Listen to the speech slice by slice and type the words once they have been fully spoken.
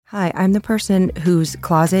Hi, I'm the person whose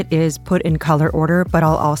closet is put in color order, but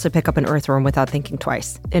I'll also pick up an earthworm without thinking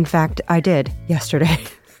twice. In fact, I did yesterday.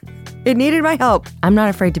 It needed my help. I'm not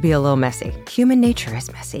afraid to be a little messy. Human nature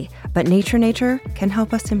is messy, but nature can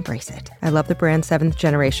help us embrace it. I love the brand 7th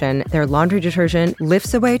Generation. Their laundry detergent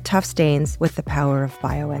lifts away tough stains with the power of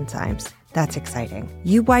bioenzymes. That's exciting.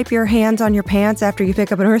 You wipe your hands on your pants after you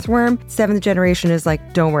pick up an earthworm? 7th Generation is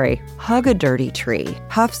like, don't worry, hug a dirty tree,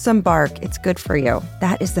 huff some bark, it's good for you.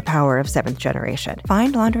 That is the power of 7th Generation.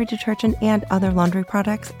 Find laundry detergent and other laundry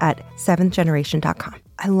products at 7thgeneration.com.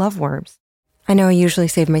 I love worms. I know I usually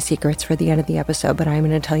save my secrets for the end of the episode, but I'm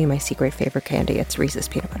going to tell you my secret favorite candy. It's Reese's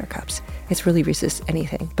Peanut Butter Cups. It's really Reese's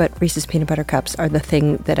anything, but Reese's Peanut Butter Cups are the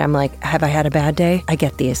thing that I'm like, have I had a bad day? I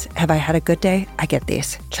get these. Have I had a good day? I get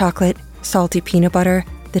these. Chocolate, salty peanut butter,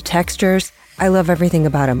 the textures, I love everything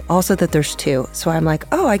about them. Also that there's 2, so I'm like,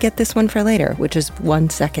 oh, I get this one for later, which is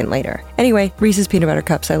 1 second later. Anyway, Reese's Peanut Butter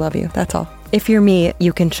Cups, I love you, that's all. If you're me,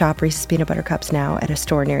 you can shop Reese's Peanut Butter Cups now at a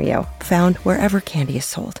store near you, found wherever candy is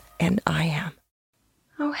sold, and I am.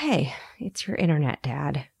 Oh, hey, it's your internet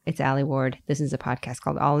dad. It's Allie Ward. This is a podcast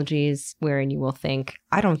called Ologies, wherein you will think,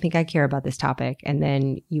 I don't think I care about this topic. And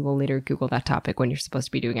then you will later Google that topic when you're supposed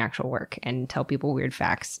to be doing actual work and tell people weird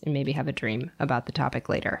facts and maybe have a dream about the topic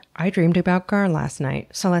later. I dreamed about Gar last night,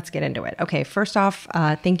 so let's get into it. Okay, first off,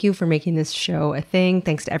 thank you for making this show a thing.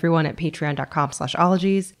 Thanks to everyone at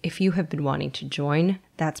patreon.com/ologies. If you have been wanting to join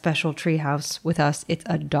that special treehouse with us, it's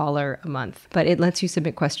 $1 a month, but it lets you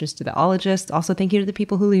submit questions to the ologist. Also, thank you to the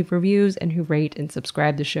people who leave reviews and who rate and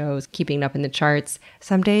subscribe to shows, keeping up in the charts.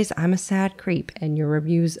 Some days I'm a sad creep and your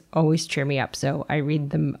reviews always cheer me up, so I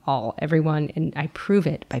read them all, everyone, and I prove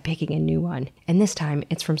it by picking a new one. And this time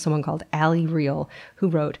it's from someone called Allie Real, who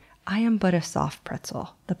wrote, I am but a soft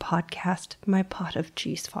pretzel, the podcast, my pot of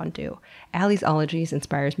cheese fondue. Allie's Ologies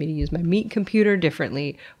inspires me to use my meat computer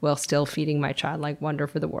differently while still feeding my childlike wonder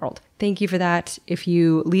for the world. Thank you for that. If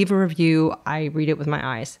you leave a review, I read it with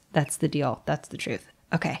my eyes. That's the deal. That's the truth.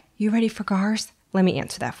 Okay, you ready for Gars? Let me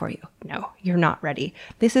answer that for you. No, you're not ready.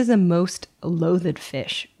 This is a most loathed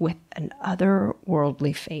fish with an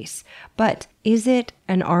otherworldly face. But is it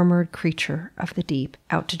an armored creature of the deep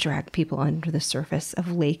out to drag people under the surface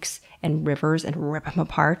of lakes and rivers and rip them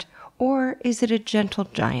apart? Or is it a gentle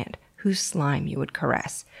giant whose slime you would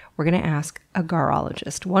caress? We're going to ask a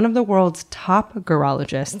garologist, one of the world's top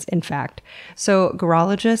garologists, in fact. So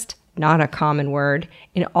garologist, not a common word.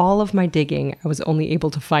 In all of my digging, I was only able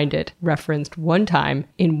to find it referenced one time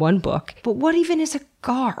in one book. But what even is a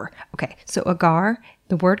gar? Okay, so a gar,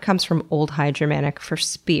 the word comes from Old High Germanic for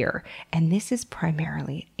spear, and this is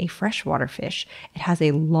primarily a freshwater fish. It has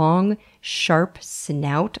a long, sharp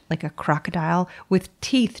snout like a crocodile with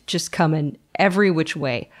teeth just coming every which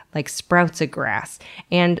way, like sprouts of grass.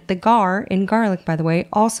 And the gar, in garlic, by the way,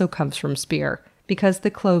 also comes from spear because the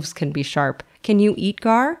cloves can be sharp. Can you eat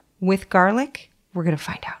gar with garlic? We're going to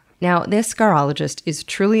find out. Now, this garologist is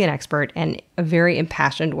truly an expert and a very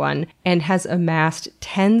impassioned one and has amassed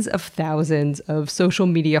tens of thousands of social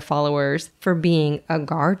media followers for being a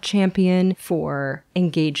gar champion, for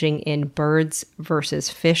engaging in birds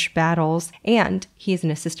versus fish battles, and he is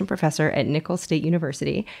an assistant professor at Nicholls State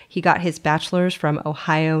University. He got his bachelor's from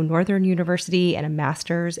Ohio Northern University and a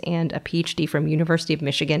master's and a PhD from University of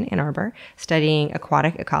Michigan, Ann Arbor, studying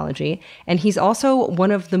aquatic ecology. And he's also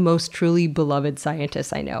one of the most truly beloved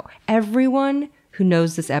scientists I know. Everyone who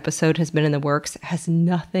knows this episode has been in the works has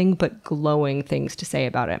nothing but glowing things to say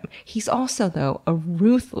about him. He's also, though, a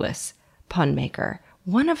ruthless pun maker,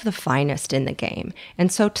 one of the finest in the game.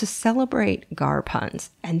 And so to celebrate gar puns,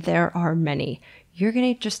 and there are many, you're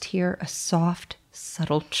going to just hear a soft,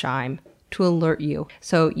 subtle chime to alert you.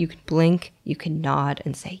 So you can blink, you can nod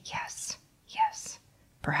and say, yes, yes.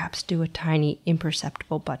 Perhaps do a tiny,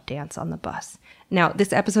 imperceptible butt dance on the bus. Now,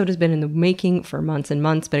 this episode has been in the making for months and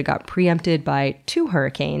months, but it got preempted by 2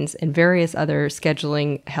 hurricanes and various other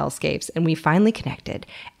scheduling hellscapes, and we finally connected.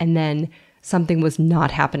 And then something was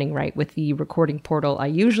not happening right with the recording portal I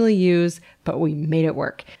usually use, but we made it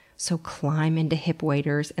work. So climb into hip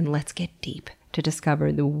waders and let's get deep to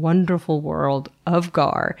discover the wonderful world of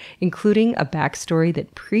gar, including a backstory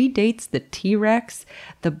that predates the T-Rex,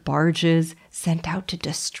 the barges sent out to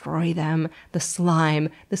destroy them, the slime,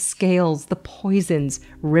 the scales, the poisons,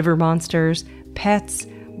 river monsters, pets,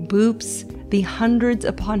 boops, the hundreds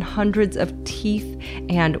upon hundreds of teeth,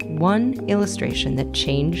 and one illustration that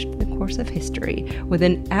changed the course of history with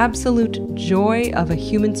an absolute joy of a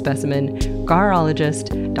human specimen,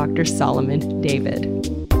 garologist Dr. Solomon David.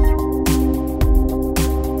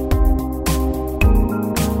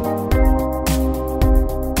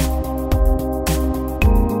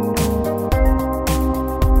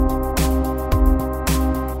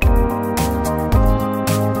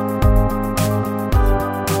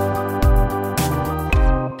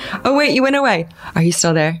 wait, you went away. Are you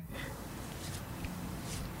still there?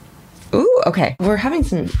 Ooh, okay. We're having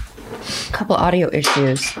couple audio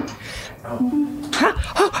issues. Huh?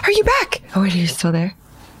 Oh, are you back? Oh, wait, are you still there?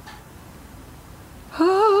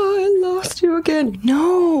 Oh, I lost you again.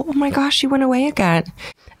 No. Oh my gosh, you went away again.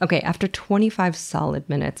 Okay, after 25 solid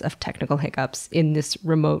minutes of technical hiccups in this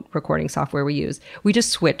remote recording software we use, we just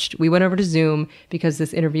switched. We went over to Zoom because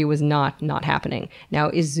this interview was not happening. Now,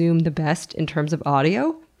 is Zoom the best in terms of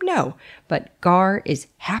audio? No. But GAR is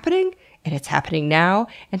happening, and it's happening now.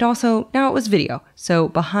 And also, now it was video. So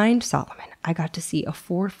behind Solomon, I got to see a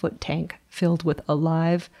 4-foot tank filled with a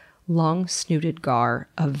live, long-snooted GAR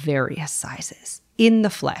of various sizes. In the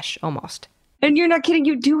flesh, almost. And you're not kidding.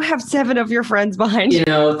 You do have 7 of your friends behind you. You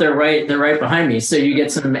know, they're right behind me. So you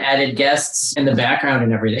get some added guests in the background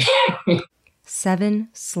and everything. 7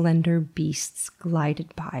 slender beasts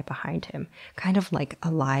glided by behind him, kind of like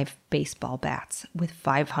alive baseball bats with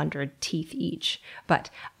 500 teeth each.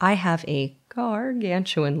 But I have a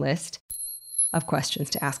gargantuan list of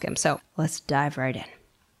questions to ask him. So let's dive right in.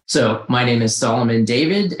 So my name is Solomon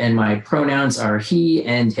David, and my pronouns are he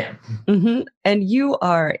and him. Mm-hmm. And you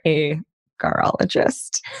are a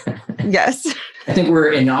garologist. Yes. I think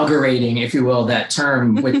we're inaugurating, if you will, that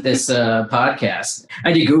term with this podcast.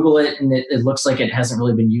 I did Google it, and it looks like it hasn't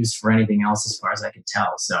really been used for anything else as far as I can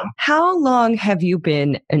tell. So, how long have you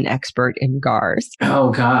been an expert in GARs? Oh,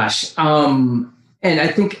 gosh. And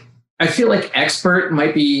I feel like expert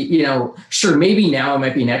might be, sure, maybe now I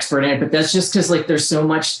might be an expert in it, but that's just because there's so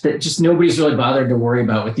much that just nobody's really bothered to worry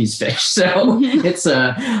about with these fish. So it's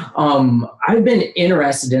I've been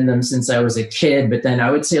interested in them since I was a kid, but then I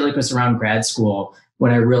would say it was around grad school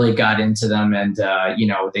when I really got into them, and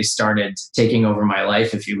they started taking over my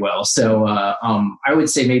life, if you will. So I would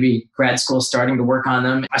say maybe grad school starting to work on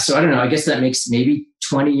them. So I don't know. I guess that makes maybe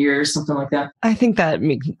 20 years, something like that. I think that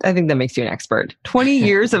makes you an expert. 20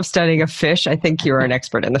 years of studying a fish. I think you are an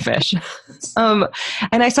expert in the fish. And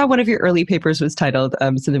I saw one of your early papers was titled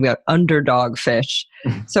something about underdog fish.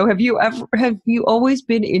 So have you always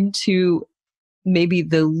been into maybe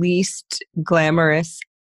the least glamorous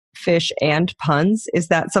fish and puns? Is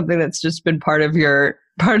that something that's just been part of your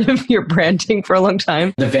branding for a long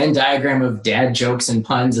time? The Venn diagram of dad jokes and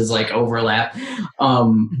puns is overlap.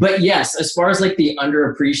 But yes, as far as the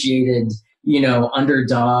underappreciated,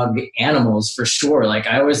 underdog animals, for sure.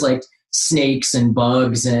 I always liked snakes and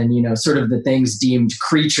bugs and, sort of the things deemed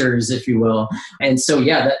creatures, if you will. And so,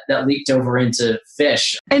 yeah, that leaked over into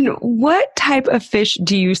fish. And what type of fish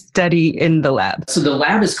do you study in the lab? So the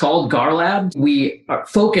lab is called GAR Lab. We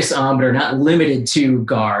focus on, but are not limited to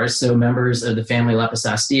GARs, so members of the family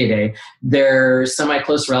Lepisastiidae. They're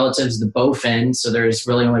semi-close relatives of the bowfin, so there's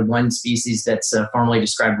really only one species that's formally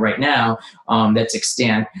described right now that's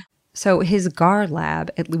extant. So his GAR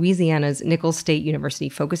lab at Louisiana's Nichols State University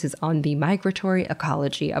focuses on the migratory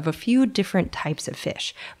ecology of a few different types of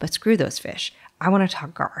fish. But screw those fish. I want to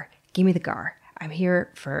talk GAR. Give me the GAR. I'm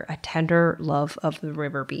here for a tender love of the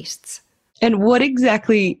river beasts. And what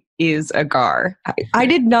exactly is a GAR? I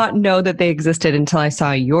did not know that they existed until I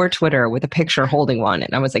saw your Twitter with a picture holding one.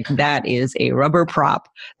 And I was like, that is a rubber prop.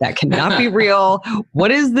 That cannot be real.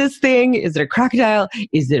 What is this thing? Is it a crocodile?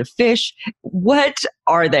 Is it a fish? What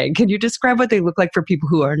are they? Can you describe what they look like for people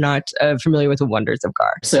who are not familiar with the wonders of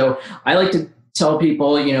GAR? So I like to tell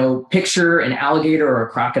people, picture an alligator or a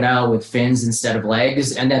crocodile with fins instead of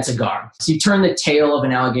legs, and that's a GAR. So you turn the tail of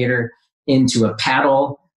an alligator into a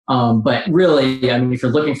paddle. But really, if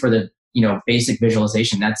you're looking for the, basic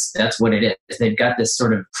visualization, that's what it is. They've got this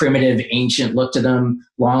sort of primitive, ancient look to them,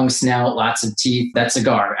 long snout, lots of teeth. That's a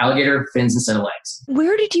GAR. Alligator, fins instead of legs.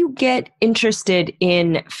 Where did you get interested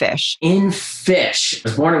in fish? In fish. I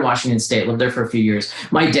was born in Washington State, lived there for a few years.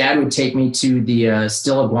 My dad would take me to the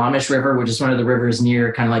Stillaguamish River, which is one of the rivers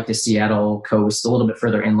near kind of like the Seattle coast, a little bit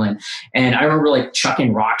further inland. And I remember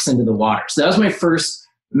chucking rocks into the water. So that was my first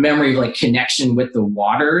memory of connection with the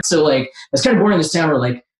water. So I was kind of born in this town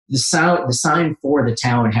where the sign for the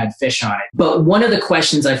town had fish on it. But one of the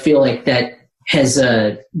questions I feel that has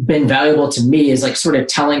been valuable to me is sort of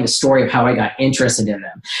telling the story of how I got interested in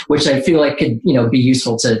them, which I feel could, be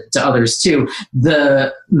useful to others too.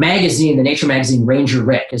 The magazine, the nature magazine Ranger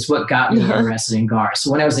Rick, is what got me interested in GAR.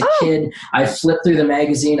 So when I was a kid, I flipped through the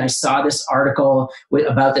magazine. I saw this article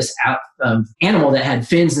about this animal that had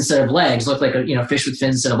fins instead of legs, looked like a fish with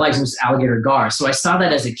fins instead of legs. It was alligator gar. So I saw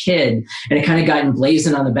that as a kid, and it kind of got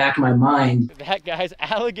emblazoned on the back of my mind. That guy's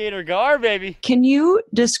alligator gar, baby. Can you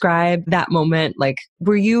describe that moment? Like,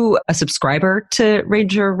 were you a subscriber to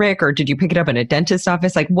Ranger Rick, or did you pick it up in a dentist's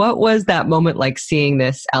office? Like, what was that moment like seeing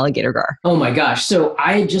this alligator gar? Oh my gosh. So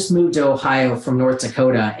I had just moved to Ohio from North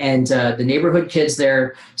Dakota, and the neighborhood kids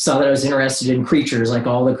there saw that I was interested in creatures, like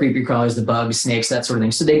all the creepy crawlers, the bugs, snakes, that sort of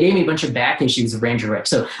thing. So they gave me a bunch of back issues of Ranger Rick.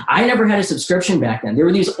 So I never had a subscription back then. There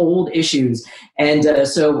were these old issues. And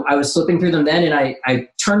so I was flipping through them then, and I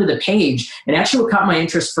turned to the page, and actually what caught my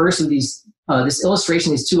interest first was this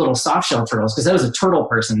illustration of these two little soft shell turtles, because I was a turtle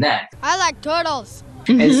person then. I like turtles.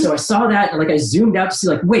 And so I saw that, and like I zoomed out to see,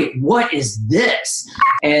 like, wait, what is this?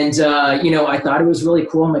 And I thought it was really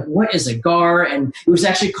cool. I'm like, what is a gar? And it was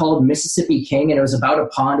actually called Mississippi King, and it was about a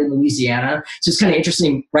pond in Louisiana. So it's kind of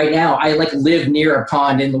interesting. Right now, I like live near a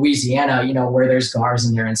pond in Louisiana, where there's gars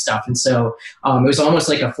in there and stuff. And so it was almost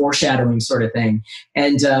like a foreshadowing sort of thing.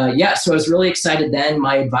 And so I was really excited then.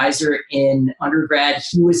 My advisor in undergrad,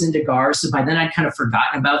 he was into gars. So by then I'd kind of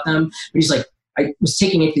forgotten about them. But he's like, I was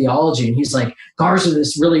taking ichthyology, and he's like, gars are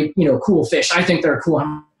this really, cool fish. I think they're cool.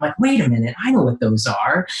 I'm like, wait a minute, I know what those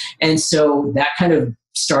are. And so that kind of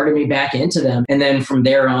started me back into them. And then from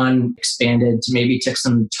there on, expanded to maybe took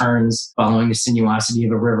some turns following the sinuosity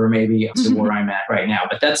of a river, maybe up to where I'm at right now.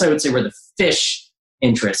 But that's, I would say, where the fish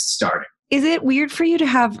interest started. Is it weird for you to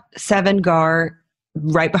have 7 gar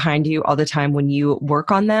right behind you all the time when you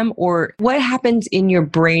work on them? Or what happens in your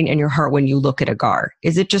brain and your heart when you look at a gar?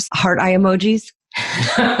 Is it just heart eye emojis?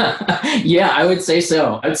 Yeah, I would say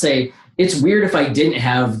so. I'd say it's weird if I didn't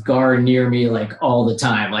have gar near me like all the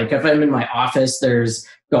time. Like if I'm in my office, there's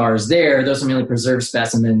gars there. Those are mainly preserved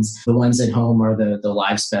specimens. The ones at home are the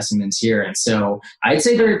live specimens here. And so I'd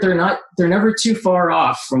say they're never too far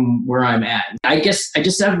off from where I'm at. I guess I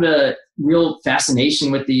just have a real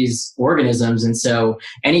fascination with these organisms. And so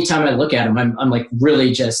anytime I look at them, I'm like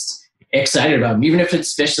really just excited about them, even if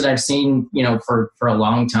it's fish that I've seen, for a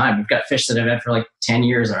long time. We've got fish that I've had for like 10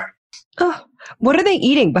 years already. Oh, what are they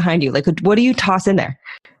eating behind you? Like, what do you toss in there?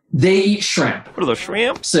 They eat shrimp. What are those,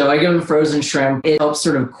 shrimp? So I give them frozen shrimp. It helps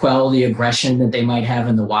sort of quell the aggression that they might have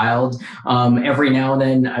in the wild. Every now and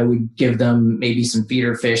then I would give them maybe some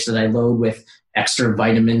feeder fish that I load with extra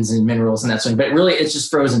vitamins and minerals and that sort of thing. But really, it's just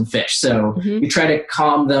frozen fish. So you try to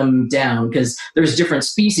calm them down because there's different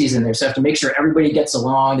species in there. So you have to make sure everybody gets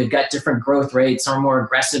along. They've got different growth rates. Some are more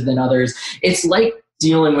aggressive than others. It's like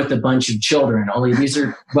dealing with a bunch of children, only these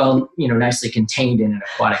are, nicely contained in an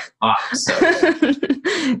aquatic box. So.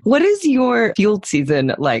 What is your field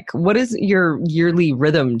season like? What is your yearly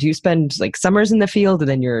rhythm? Do you spend like summers in the field and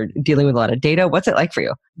then you're dealing with a lot of data? What's it like for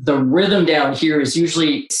you? The rhythm down here is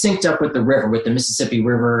usually synced up with the river, with the Mississippi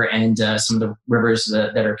River and some of the rivers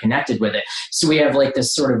that are connected with it. So we have like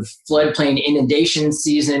this sort of floodplain inundation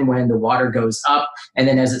season when the water goes up and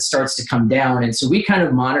then as it starts to come down. And so we kind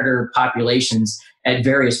of monitor populations at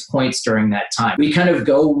various points during that time. We kind of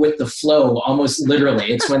go with the flow, almost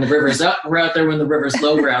literally. It's when the river's up, we're out there. When the river's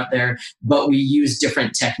low, we're out there. But we use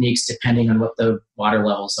different techniques depending on what the water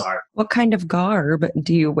levels are. What kind of garb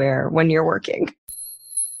do you wear when you're working?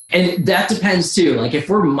 And that depends too. Like if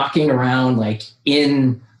we're mucking around like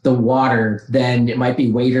in the water, then it might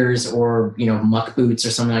be waders or, muck boots or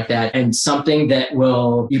something like that. And something that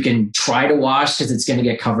you can try to wash because it's going to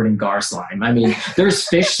get covered in gar slime. I mean, there's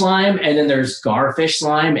fish slime and then there's gar fish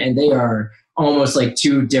slime, and they are almost like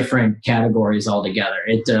two different categories altogether.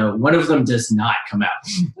 One of them does not come out.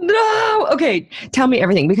 No! Okay, tell me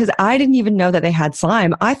everything, because I didn't even know that they had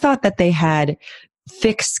slime. I thought that they had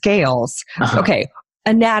thick scales. Okay,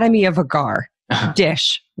 anatomy of a gar.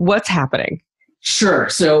 Dish. What's happening? Sure.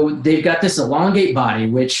 So they've got this elongate body,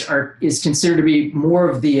 which is considered to be more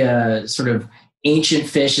of the sort of ancient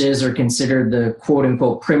fishes, or considered the quote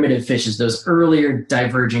unquote primitive fishes. Those earlier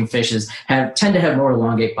diverging fishes tend to have more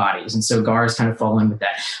elongate bodies. And so gars kind of fall in with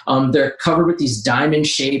that. They're covered with these diamond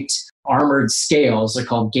shaped armored scales. They're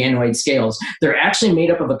called ganoid scales. They're actually made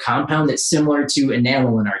up of a compound that's similar to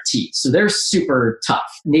enamel in our teeth. So they're super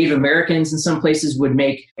tough. Native Americans in some places would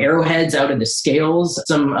make arrowheads out of the scales.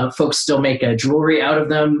 Some folks still make jewelry out of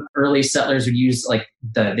them. Early settlers would use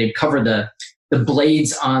they'd cover the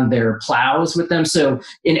blades on their plows with them. So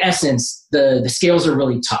in essence, the scales are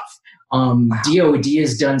really tough. DOD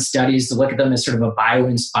has done studies to look at them as sort of a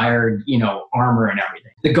bio-inspired, armor and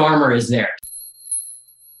everything. The garmor is there.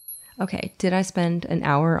 Okay, did I spend an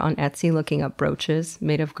hour on Etsy looking up brooches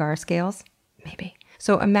made of gar scales? Maybe.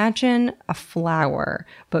 So imagine a flower,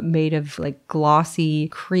 but made of like glossy,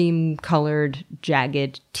 cream-colored,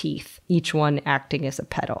 jagged teeth, each one acting as a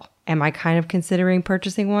petal. Am I kind of considering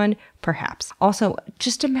purchasing one? Perhaps. Also,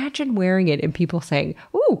 just imagine wearing it and people saying,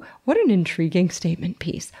 "Ooh, what an intriguing statement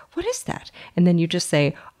piece. What is that?" And then you just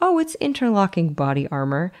say, "Oh, it's interlocking body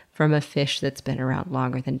armor from a fish that's been around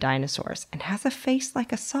longer than dinosaurs and has a face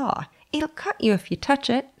like a saw. It'll cut you if you touch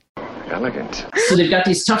it." Elegant. So they've got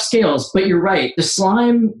these tough scales, but you're right. The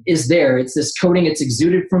slime is there. It's this coating. It's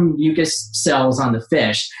exuded from mucus cells on the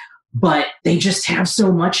fish, but they just have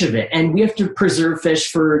so much of it. And we have to preserve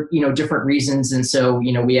fish for, different reasons. And so,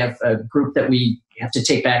 we have a group that we have to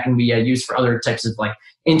take back and we use for other types of like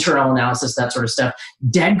internal analysis, that sort of stuff.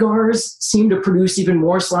 Dead gars seem to produce even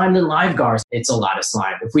more slime than live gars. It's a lot of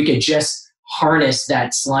slime. If we could just harness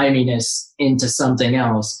that sliminess into something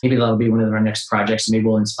else, maybe that'll be one of our next projects. Maybe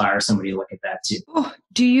we'll inspire somebody to look at that too. Oh,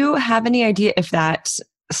 do you have any idea if that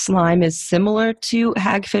slime is similar to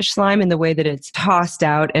hagfish slime in the way that it's tossed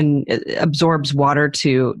out and absorbs water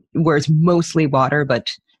to where it's mostly water,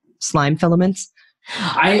 but slime filaments?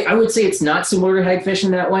 I would say it's not similar to hagfish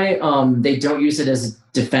in that way. They don't use it as a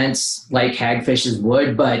defense like hagfishes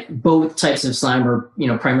would, but both types of slime are,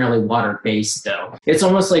 primarily water-based though. It's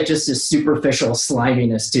almost like just a superficial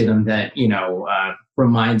sliminess to them that,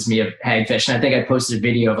 reminds me of hagfish. And I think I posted a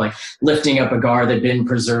video of like lifting up a gar that had been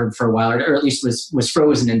preserved for a while, or at least was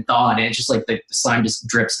frozen and thawed, and it's just like the slime just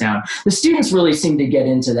drips down. The students really seem to get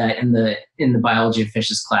into that in the biology of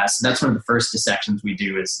fishes class. So that's one of the first dissections we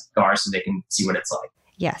do is gar, so they can see what it's like.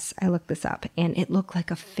 Yes, I looked this up, and it looked like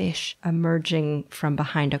a fish emerging from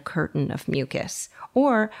behind a curtain of mucus,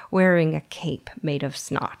 or wearing a cape made of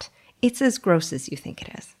snot. It's as gross as you think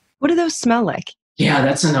it is. What do those smell like? Yeah,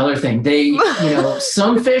 that's another thing. They,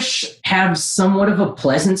 some fish have somewhat of a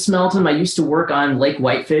pleasant smell to them. I used to work on Lake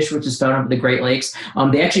Whitefish, which is found up in the Great Lakes.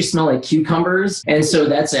 They actually smell like cucumbers, and so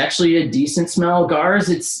that's actually a decent smell. Gars,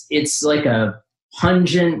 it's like a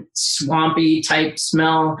pungent, swampy type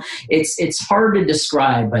smell. It's hard to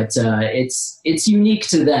describe, but it's unique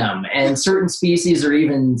to them. And certain species are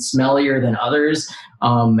even smellier than others.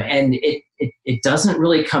 And it doesn't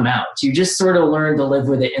really come out. You just sort of learn to live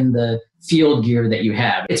with it in the field gear that you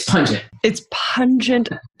have. It's pungent. It's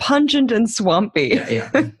pungent and swampy.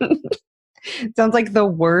 Yeah. Sounds like the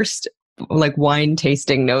worst like wine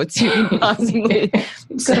tasting notes you can possibly.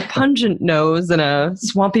 It's got a pungent nose and a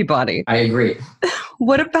swampy body. I agree.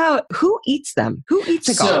 What about who eats them? Who eats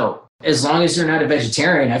a gar? So, as long as you're not a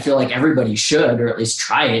vegetarian, I feel like everybody should, or at least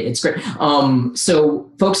try it. It's great.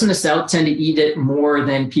 So folks in the South tend to eat it more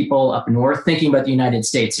than people up north. Thinking about the United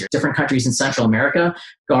States here, different countries in Central America,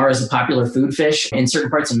 gar is a popular food fish. In certain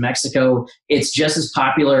parts of Mexico, it's just as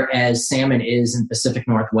popular as salmon is in the Pacific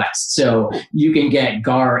Northwest. So you can get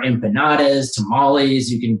gar empanadas, tamales,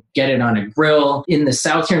 you can get it on a grill. In the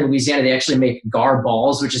South here in Louisiana, they actually make gar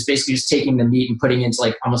balls, which is basically just taking the meat and putting it into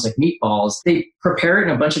like almost like meatballs. They prepare it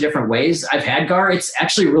in a bunch of different ways. I've had gar. It's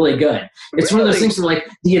actually really good. It's one of those things where like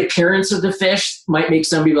the appearance of the fish might make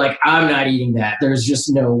somebody be like, I'm not eating that. There's just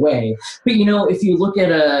no way. But if you look at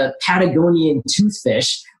a Patagonian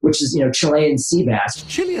toothfish, which is, Chilean sea bass.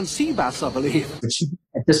 Chilean sea bass, I believe. Which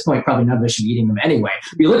at this point, probably none of us should be eating them anyway.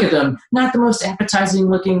 If you look at them, not the most appetizing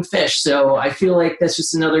looking fish. So I feel like that's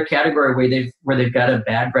just another category where they've got a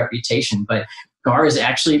bad reputation. But gar is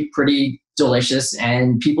actually pretty delicious,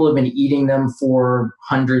 and people have been eating them for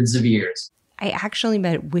hundreds of years. I actually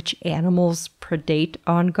met which animals predate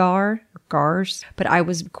on gars, but I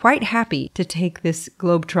was quite happy to take this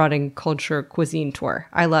globetrotting culture cuisine tour.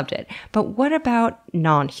 I loved it. But what about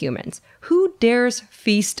non-humans? Who dares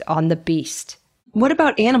feast on the beast? What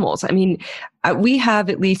about animals? I mean, we have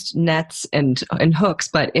at least nets and hooks,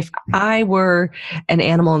 but if I were an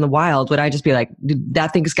animal in the wild, would I just be like,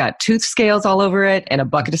 that thing's got tooth scales all over it and a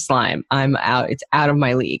bucket of slime? I'm out. It's out of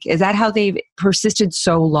my league. Is that how they've persisted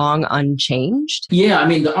so long unchanged? Yeah, I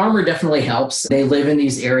mean, the armor definitely helps. They live in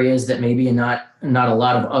these areas that maybe not a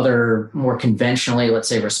lot of other more conventionally, let's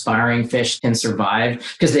say, respiring fish can survive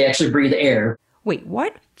because they actually breathe air. Wait,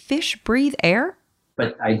 what? Fish breathe air?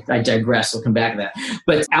 But I digress. We'll come back to that.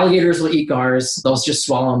 But alligators will eat gars. They'll just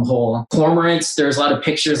swallow them whole. Cormorants, there's a lot of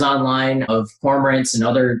pictures online of cormorants and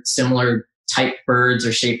other similar type birds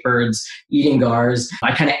or shaped birds eating gars.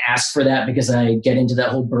 I kind of ask for that because I get into that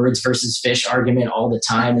whole birds versus fish argument all the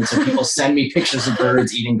time. And so people send me pictures of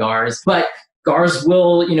birds eating gars. But gars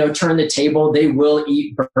will, turn the table. They will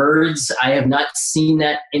eat birds. I have not seen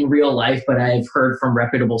that in real life, but I've heard from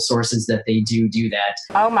reputable sources that they do that.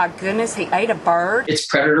 Oh my goodness, he ate a bird? It's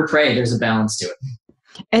predator prey. There's a balance to it.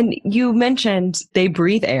 And you mentioned they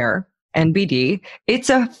breathe air, NBD.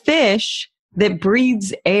 It's a fish that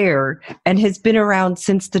breathes air and has been around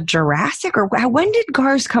since the Jurassic, or when did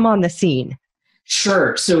gars come on the scene?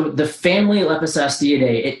 Sure. So the family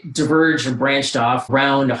Lepisastiidae, it diverged or branched off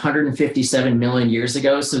around 157 million years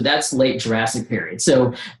ago. So that's late Jurassic period.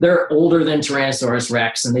 So they're older than Tyrannosaurus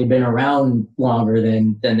Rex, and they've been around longer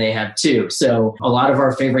than they have too. So a lot of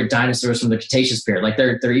our favorite dinosaurs from the Cretaceous period, like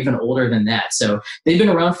they're even older than that. So they've been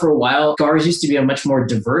around for a while. Gars used to be a much more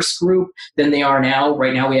diverse group than they are now.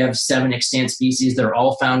 Right now we have 7 extant species. They're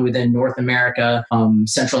all found within North America,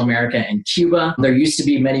 Central America, and Cuba. There used to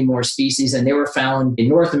be many more species, and they were found in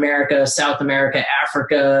North America, South America,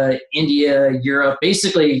 Africa, India, Europe,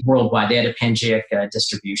 basically worldwide. They had a Pangeic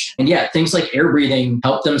distribution. And yeah, things like air breathing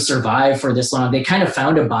helped them survive for this long. They kind of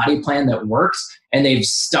found a body plan that works, and they've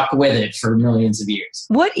stuck with it for millions of years.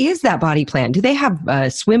 What is that body plan? Do they have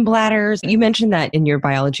swim bladders? You mentioned that in your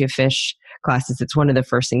biology of fish classes, it's one of the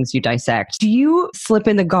first things you dissect. Do you slip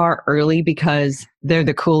in the gar early because they're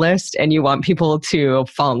the coolest and you want people to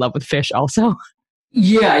fall in love with fish also?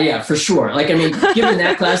 Yeah, for sure. Like, I mean, given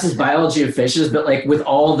that class is biology of fishes, but like with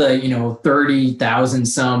all the, 30,000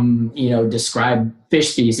 some, described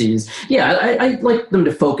fish species, I like them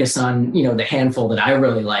to focus on, the handful that I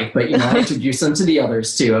really like, but, I introduce them to the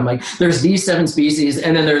others too. I'm like, there's these 7 species,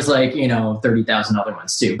 and then there's like, 30,000 other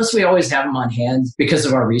ones too. Plus, we always have them on hand because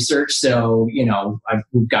of our research. So,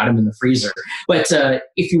 we've got them in the freezer. But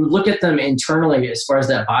if you look at them internally, as far as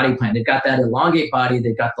that body plan, they've got that elongate body,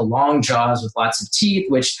 they've got the long jaws with lots of teeth,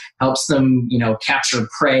 which helps them, capture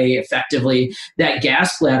prey effectively. That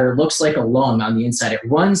gas bladder looks like a lung on the inside. It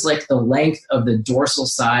runs like the length of the dorsal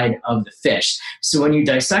side of the fish. So when you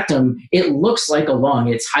dissect them, it looks like a lung.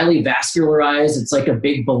 It's highly vascularized. It's like a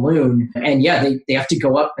big balloon. And yeah, they have to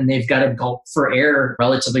go up and they've got to gulp for air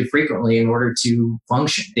relatively frequently in order to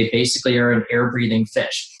function. They basically are an air-breathing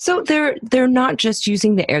fish. So they're not just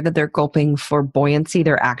using the air that they're gulping for buoyancy,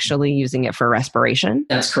 they're actually using it for respiration?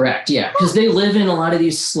 That's correct, yeah. Because they live in a lot of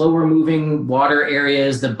these slower moving water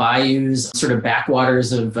areas, the bayous, sort of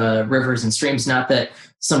backwaters of rivers and streams. Not that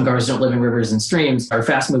some gars don't live in rivers and streams or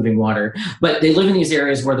fast moving water, but they live in these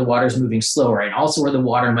areas where the water is moving slower and also where the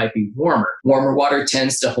water might be warmer. Warmer water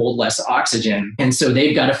tends to hold less oxygen. And so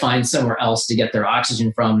they've got to find somewhere else to get their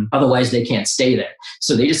oxygen from. Otherwise, they can't stay there.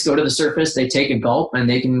 So they just go to the surface, they take a gulp, and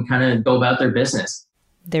they can kind of go about their business.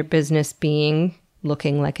 Their business being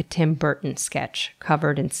looking like a Tim Burton sketch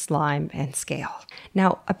covered in slime and scale.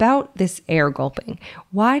 Now, about this air gulping,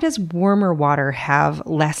 why does warmer water have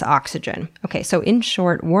less oxygen? Okay, so in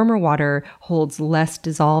short, warmer water holds less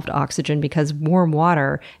dissolved oxygen because warm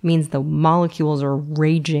water means the molecules are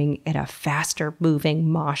raging at a faster moving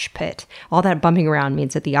mosh pit. All that bumping around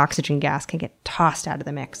means that the oxygen gas can get tossed out of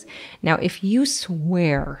the mix. Now, if you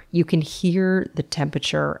swear you can hear the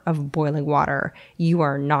temperature of boiling water, you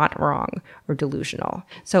are not wrong or delusional.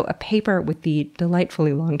 So a paper with the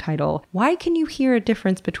delightfully long title, Why Can You Hear a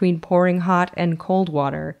Difference Between Pouring Hot and Cold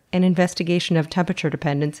Water? An Investigation of Temperature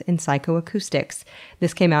Dependence in Psychoacoustics.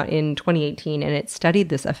 This came out in 2018 and it studied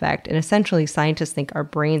this effect. And essentially scientists think our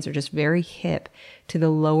brains are just very hip to the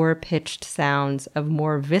lower pitched sounds of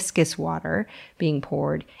more viscous water being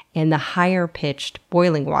poured and the higher pitched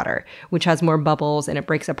boiling water, which has more bubbles and it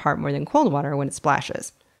breaks apart more than cold water when it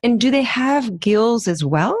splashes. And do they have gills as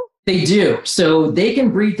well? They do. So they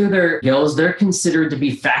can breathe through their gills. They're considered to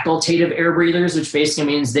be facultative air breathers, which basically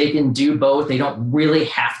means they can do both. They don't really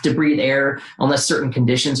have to breathe air unless certain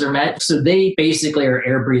conditions are met. So they basically are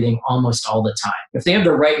air breathing almost all the time. If they have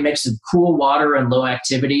the right mix of cool water and low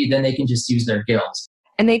activity, then they can just use their gills.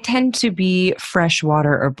 And they tend to be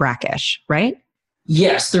freshwater or brackish, right?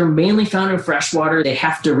 Yes, they're mainly found in freshwater. They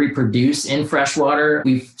have to reproduce in freshwater.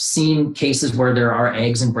 We've seen cases where there are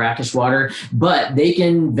eggs in brackish water, but they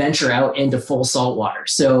can venture out into full salt water.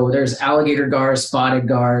 So there's alligator gars, spotted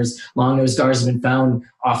gars, long-nosed gars have been found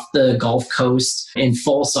off the Gulf Coast in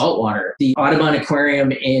full saltwater. The Audubon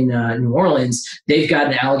Aquarium in New Orleans, they've got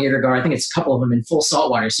an alligator gar. I think it's a couple of them in full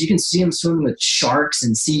saltwater. So you can see them swimming with sharks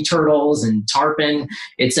and sea turtles and tarpon.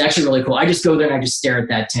 It's actually really cool. I just go there and I just stare at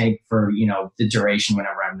that tank for, the duration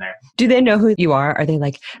whenever I'm there. Do they know who you are? Are they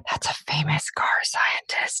like, that's a famous gar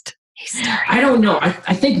scientist? I don't know. I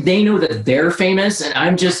think they know that they're famous, and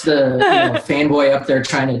I'm just the fanboy up there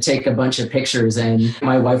trying to take a bunch of pictures. And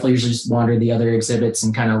my wife will usually just wander the other exhibits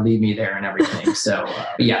and kind of leave me there and everything. So,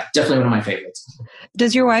 yeah, definitely one of my favorites.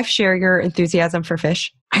 Does your wife share your enthusiasm for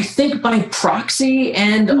fish? I think by proxy,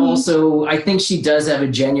 and also I think she does have a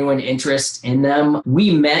genuine interest in them.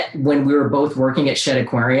 We met when we were both working at Shedd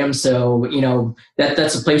Aquarium. So,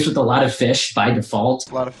 that's a place with a lot of fish by default.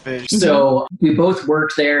 A lot of fish. So we both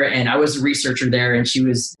worked there, and I was a researcher there, and she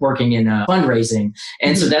was working in fundraising.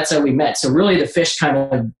 And so that's how we met. So really the fish kind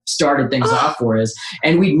of started things off for us.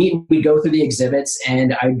 And we'd meet, we'd go through the exhibits,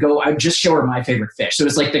 and I'd just show her my favorite fish. So it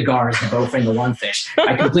was like the gars, the bowfin, the lungfish.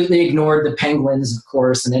 I completely ignored the penguins, of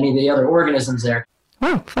course, and any of the other organisms there.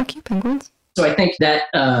 Wow, fuck you, penguins. So I think that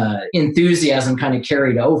enthusiasm kind of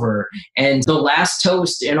carried over. And the last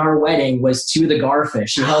toast in our wedding was to the garfish.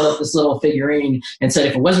 She held up this little figurine and said,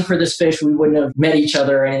 if it wasn't for this fish, we wouldn't have met each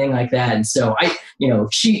other or anything like that. And so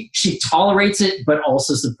she tolerates it, but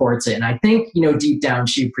also supports it. And I think, deep down,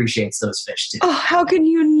 she appreciates those fish too. Oh, how can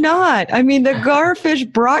you not? I mean, the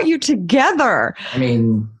garfish brought you together. I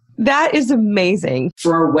mean, that is amazing.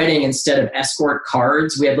 For our wedding, instead of escort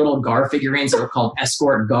cards, we had little gar figurines that were called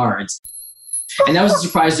escort guards. And that was a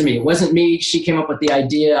surprise to me. It wasn't me. She came up with the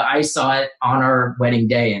idea. I saw it on our wedding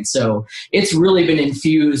day. And so it's really been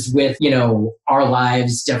infused with, our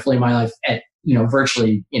lives, definitely my life at,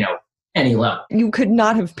 virtually, any level. You could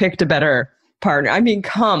not have picked a better partner. I mean,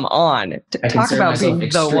 come on. Talk about being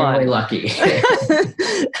the one. Lucky.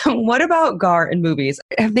 What about gar in movies?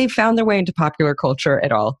 Have they found their way into popular culture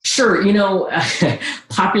at all? Sure.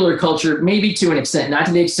 Popular culture, maybe to an extent, not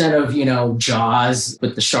to the extent of, Jaws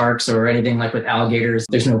with the sharks or anything like with alligators.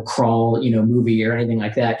 There's no Crawl, movie or anything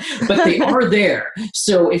like that, but they are there.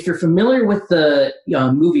 So if you're familiar with the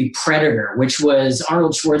movie Predator, which was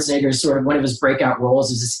Arnold Schwarzenegger's sort of one of his breakout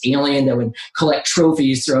roles as this alien that would collect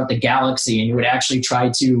trophies throughout the galaxy, and he would actually try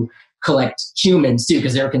to collect humans too,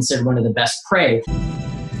 because they were considered one of the best prey.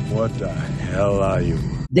 What the hell are you?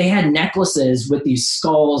 They had necklaces with these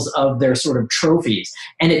skulls of their sort of trophies.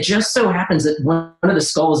 And it just so happens that one of the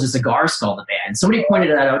skulls is a gar skull that they had. And somebody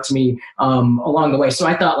pointed that out to me along the way. So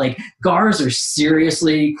I thought, gars are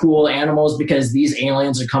seriously cool animals because these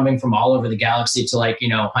aliens are coming from all over the galaxy to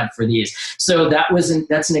hunt for these. So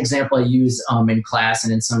that's an example I use in class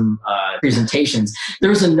and in some presentations. There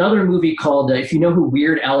was another movie called, if you know who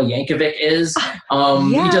Weird Al Yankovic is,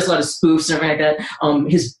 he does a lot of spoofs and everything like that.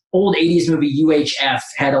 His old 80s movie UHF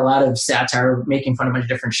had a lot of satire making fun of a bunch of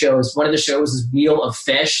different shows. One of the shows is Wheel of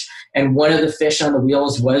Fish, and one of the fish on the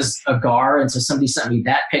wheels was a gar, and so somebody sent me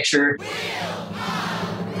that picture.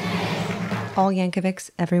 All Yankovics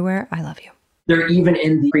everywhere, I love you. They're even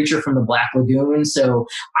in the Creature from the Black Lagoon. So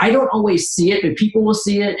I don't always see it, but people will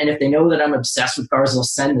see it. And if they know that I'm obsessed with gars, they'll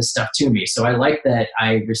send this stuff to me. So I like that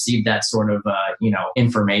I received that sort of,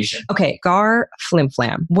 information. Okay, gar flim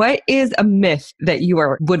flam. What is a myth that you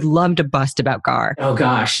would love to bust about gar? Oh,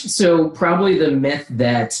 gosh. So probably the myth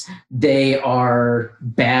that they are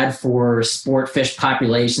bad for sport fish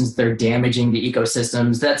populations. They're damaging the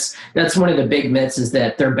ecosystems. That's one of the big myths, is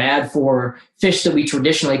that they're bad for fish that we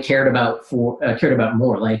traditionally cared about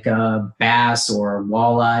more, like bass or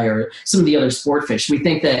walleye or some of the other sport fish. We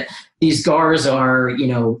think that these gars are,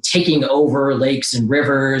 taking over lakes and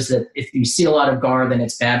rivers, that if you see a lot of gar, then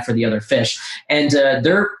it's bad for the other fish. And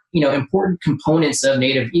they're, important components of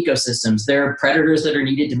native ecosystems. They're predators that are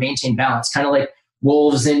needed to maintain balance, kind of like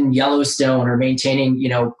wolves in Yellowstone are maintaining,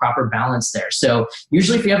 proper balance there. So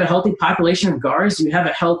usually if you have a healthy population of gars, you have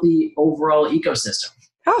a healthy overall ecosystem.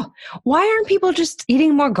 Oh, why aren't people just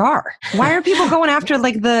eating more gar? Why are people going after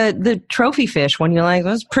the trophy fish when you're like,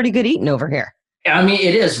 that's pretty good eating over here? I mean,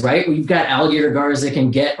 it is, right? We've got alligator gars that can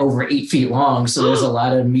get over 8 feet long. So there's a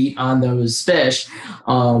lot of meat on those fish.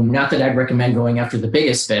 Not that I'd recommend going after the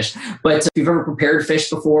biggest fish, but if you've ever prepared fish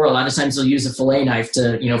before, a lot of times they'll use a fillet knife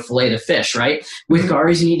to, fillet the fish, right? With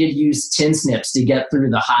gars, you need to use tin snips to get through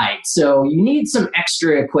the hide. So you need some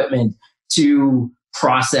extra equipment to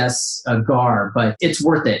process a gar, but it's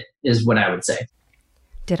worth it, is what I would say.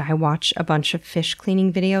 Did I watch a bunch of fish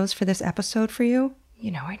cleaning videos for this episode for you? You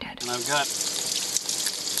know I did. And I've got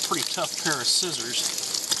a pretty tough pair of scissors,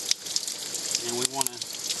 and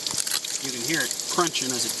you can hear it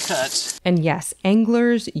crunching as it cuts. And yes,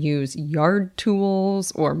 anglers use yard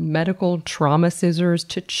tools or medical trauma scissors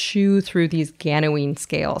to chew through these ganoine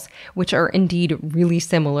scales, which are indeed really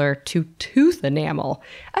similar to tooth enamel.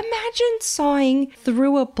 Imagine sawing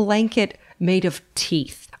through a blanket made of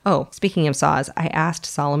teeth. Oh, speaking of saws, I asked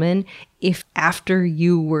Solomon if after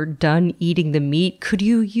you were done eating the meat, could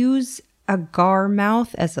you use a gar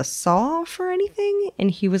mouth as a saw for anything?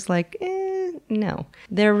 And he was like, no.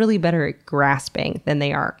 They're really better at grasping than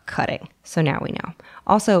they are cutting. So now we know.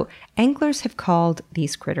 Also, anglers have called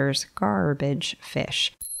these critters garbage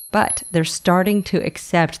fish. but they're starting to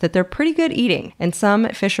accept that they're pretty good eating. And some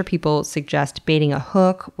fisher people suggest baiting a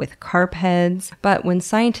hook with carp heads. But when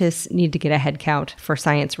scientists need to get a head count for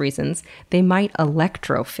science reasons, they might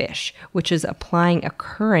electrofish, which is applying a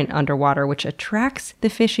current underwater which attracts the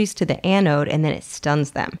fishies to the anode and then it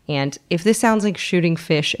stuns them. And if this sounds like shooting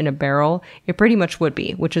fish in a barrel, it pretty much would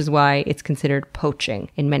be, which is why it's considered poaching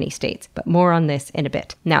in many states. But more on this in a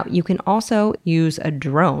bit. Now, you can also use a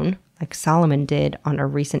drone, like Solomon did on a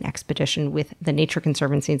recent expedition with the Nature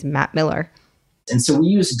Conservancy's Matt Miller. And so we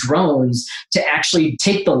use drones to actually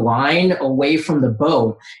take the line away from the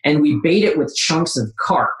boat and we bait it with chunks of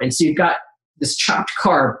carp. And so you've got this chopped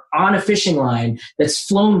carp on a fishing line that's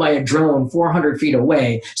flown by a drone 400 feet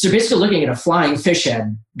away. So you're basically looking at a flying fish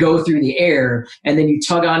head go through the air, and then you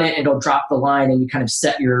tug on it and it'll drop the line and you kind of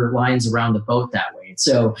set your lines around the boat that way.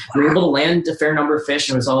 So we were able to land a fair number of fish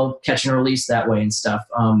and it was all catch and release that way and stuff.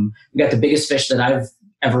 We got the biggest fish that I've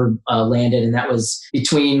ever landed, and that was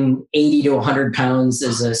between 80 to 100 pounds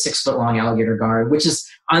as a 6-foot-long alligator gar, which is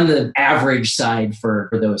on the average side for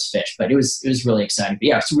those fish. But it was really exciting. But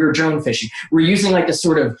yeah, so we were drone fishing. We're using like this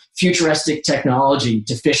sort of futuristic technology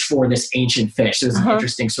to fish for this ancient fish. There's an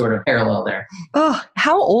interesting sort of parallel there. Oh,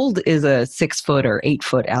 how old is a 6-foot or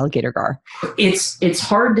 8-foot alligator gar? It's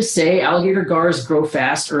hard to say. Alligator gars grow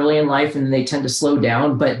fast early in life and they tend to slow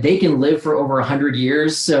down, but they can live for over 100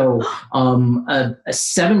 years. So a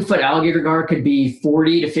 7-foot alligator gar could be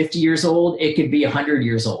 40 to 50 years old. It could be 100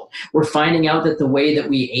 years old. We're finding out that the way that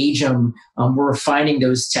we age them, we're refining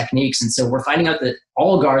those techniques. And so we're finding out that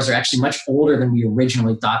all gars are actually much older than we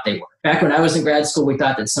originally thought they were. Back when I was in grad school, we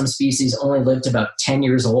thought that some species only lived about 10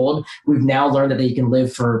 years old. We've now learned that they can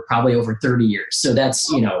live for probably over 30 years. So that's,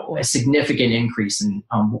 a significant increase in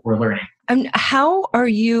what we're learning. And how are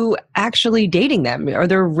you actually dating them? Are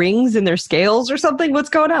there rings in their scales or something? What's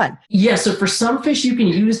going on? Yeah, so for some fish, you can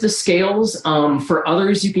use the scales. For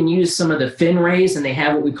others, you can use some of the fin rays, and they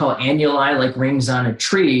have what we call annuli, like rings on a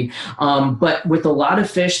tree. But with a lot of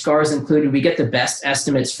fish, gars included, we get the best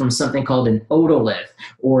estimates from something called an otolith,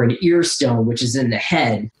 or an ear stone, which is in the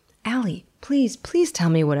head. Allie, please tell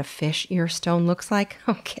me what a fish ear stone looks like.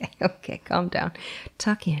 Okay, calm down.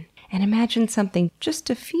 Tuck in. And imagine something just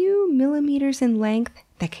a few millimeters in length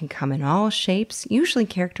that can come in all shapes, usually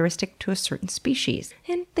characteristic to a certain species.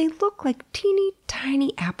 And they look like teeny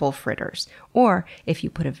tiny apple fritters. Or if you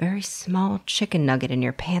put a very small chicken nugget in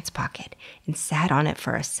your pants pocket and sat on it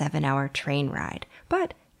for a 7-hour train ride.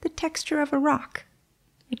 But the texture of a rock.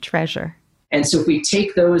 A treasure. And so if we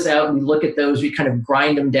take those out and we look at those, we kind of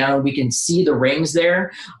grind them down, we can see the rings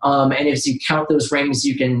there. And if you count those rings,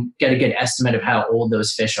 you can get a good estimate of how old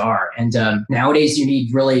those fish are. And nowadays you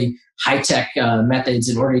need really high-tech methods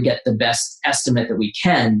in order to get the best estimate that we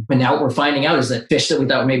can. But now what we're finding out is that fish that we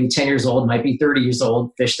thought were maybe 10 years old might be 30 years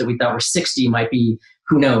old. Fish that we thought were 60 might be,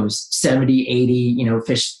 who knows, 70, 80.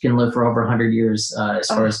 Fish can live for over 100 years as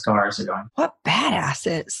far as gars are going. What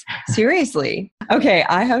badasses. Seriously. Okay,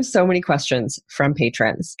 I have so many questions from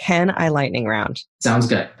patrons. Can I lightning round? Sounds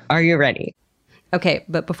good. Are you ready? Okay,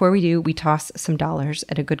 but before we do, we toss some dollars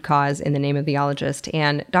at a good cause in the name of the ologist,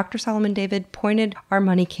 and Dr. Solomon David pointed our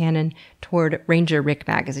money cannon toward Ranger Rick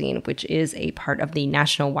magazine, which is a part of the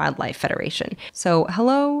National Wildlife Federation. So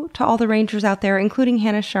hello to all the rangers out there, including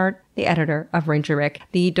Hannah Shart, the editor of Ranger Rick.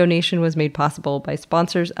 The donation was made possible by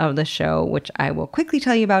sponsors of the show, which I will quickly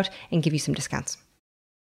tell you about and give you some discounts.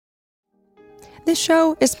 This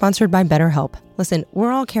show is sponsored by BetterHelp. Listen,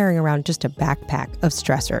 we're all carrying around just a backpack of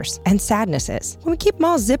stressors and sadnesses. When we keep them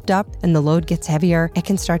all zipped up and the load gets heavier, it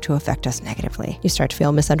can start to affect us negatively. You start to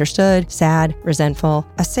feel misunderstood, sad, resentful.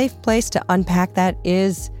 A safe place to unpack that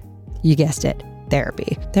is, you guessed it,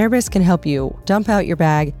 therapy. Therapists can help you dump out your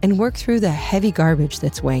bag and work through the heavy garbage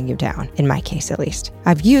that's weighing you down, in my case at least.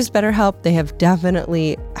 I've used BetterHelp. They have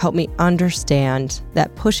definitely helped me understand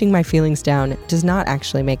that pushing my feelings down does not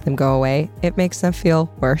actually make them go away. It makes them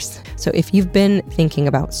feel worse. So if you've been thinking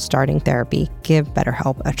about starting therapy, give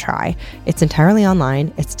BetterHelp a try. It's entirely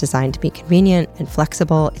online. It's designed to be convenient and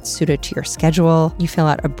flexible. It's suited to your schedule. You fill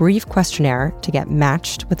out a brief questionnaire to get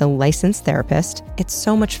matched with a licensed therapist. It's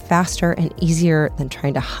so much faster and easier than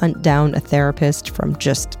trying to hunt down a therapist from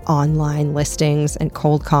just online listings and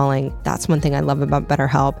cold calling. That's one thing I love about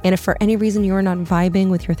BetterHelp. And if for any reason you're not vibing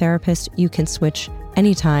with your therapist, you can switch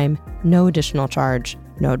anytime, no additional charge,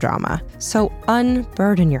 no drama. So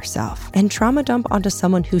unburden yourself and trauma dump onto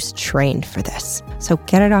someone who's trained for this. So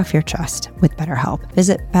get it off your chest with BetterHelp.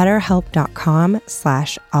 Visit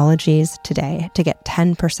betterhelp.com/ologies today to get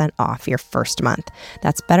 10% off your first month.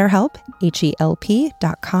 That's BetterHelp,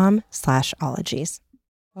 HELP.com/ologies.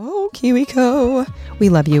 Oh, KiwiCo. We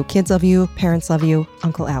love you. Kids love you. Parents love you.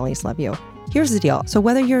 Uncle Allie's love you. Here's the deal. So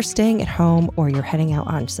whether you're staying at home or you're heading out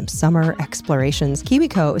on some summer explorations,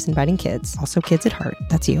 KiwiCo is inviting kids, also kids at heart,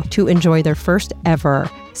 that's you, to enjoy their first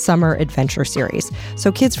ever summer adventure series.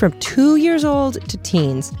 So kids from 2 years old to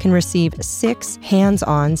teens can receive 6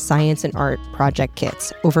 hands-on science and art project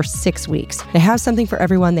kits over 6 weeks. They have something for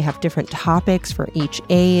everyone. They have different topics for each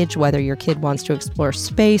age, whether your kid wants to explore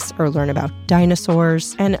space or learn about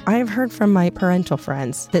dinosaurs. And I've heard from my parental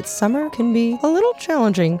friends that summer can be a little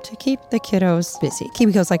challenging to keep the kiddos busy.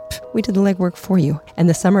 KiwiCo's like, we did the legwork for you. And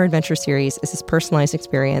the Summer Adventure Series is this personalized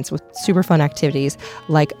experience with super fun activities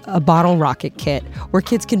like a bottle rocket kit where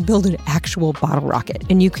kids can build an actual bottle rocket.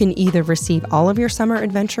 And you can either receive all of your summer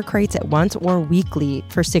adventure crates at once or weekly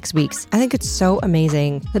for 6 weeks. I think it's so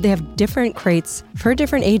amazing that they have different crates for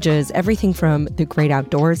different ages, everything from the great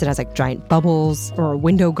outdoors that has like giant bubbles or a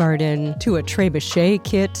window garden to a trebuchet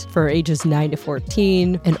kit for ages 9 to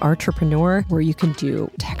 14, an entrepreneur where you can do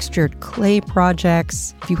textured clay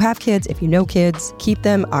projects. If you have kids, if you know kids, keep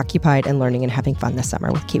them occupied and learning and having fun this summer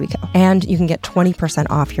with KiwiCo. And you can get 20%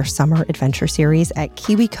 off your summer adventure series at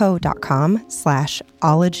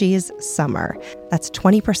kiwico.com/ologiessummer. That's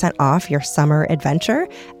 20% off your summer adventure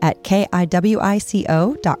at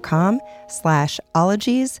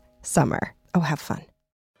kiwico.com/ologiessummer. Oh, have fun.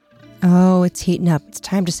 Oh, it's heating up. It's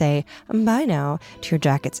time to say bye now to your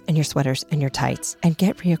jackets and your sweaters and your tights and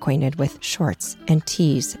get reacquainted with shorts and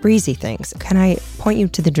tees, breezy things. Can I point you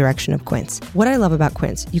to the direction of Quince? What I love about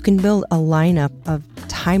Quince, you can build a lineup of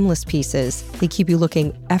timeless pieces. They keep you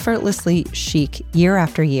looking effortlessly chic year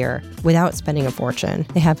after year without spending a fortune.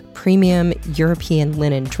 They have premium European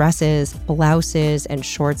linen dresses, blouses, and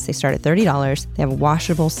shorts. They start at $30. They have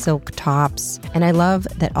washable silk tops. And I love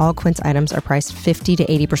that all Quince items are priced 50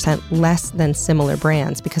 to 80% less than similar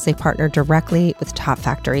brands because they partner directly with top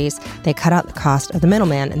factories. They cut out the cost of the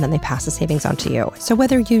middleman and then they pass the savings on to you. So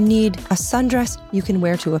whether you need a sundress you can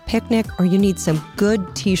wear to a picnic or you need some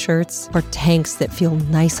good t-shirts or tanks that feel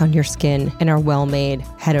nice on your skin and are well made,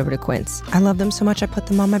 head over to Quince. I love them so much I put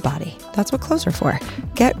them on my body. That's what clothes are for.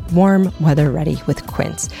 Get warm weather ready with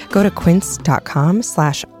Quince. Go to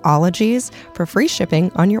quince.com/ologies for free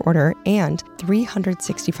shipping on your order and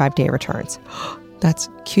 365-day returns. That's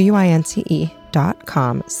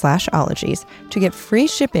QUINCE.com/ologies to get free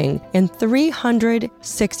shipping and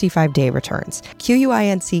 365-day returns.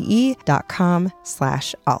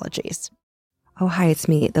 QUINCE.com/ologies. Oh, hi, it's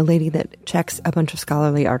me, the lady that checks a bunch of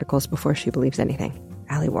scholarly articles before she believes anything,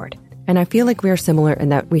 Allie Ward. And I feel like we are similar in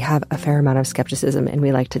that we have a fair amount of skepticism and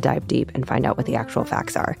we like to dive deep and find out what the actual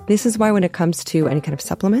facts are. This is why when it comes to any kind of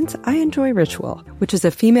supplements, I enjoy Ritual, which is a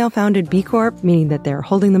female-founded B Corp, meaning that they're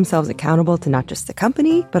holding themselves accountable to not just the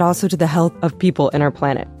company, but also to the health of people in our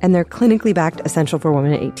planet. And their clinically backed Essential for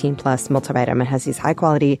Women 18 Plus multivitamin has these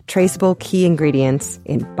high-quality, traceable key ingredients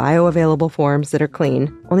in bioavailable forms that are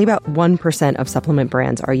clean. Only about 1% of supplement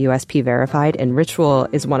brands are USP verified, and Ritual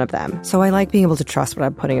is one of them. So I like being able to trust what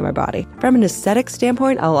I'm putting in my body. From an aesthetic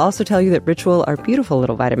standpoint, I'll also tell you that Ritual are beautiful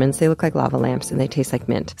little vitamins. They look like lava lamps and they taste like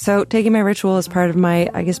mint. So taking my Ritual is part of my,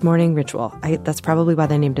 morning ritual. That's probably why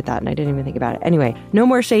they named it that, and I didn't even think about it. Anyway, no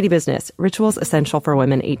more shady business. Ritual's Essential for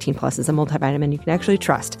Women 18 Plus is a multivitamin you can actually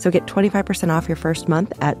trust. So get 25% off your first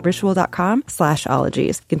month at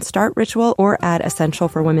ritual.com/ologies. You can start Ritual or add Essential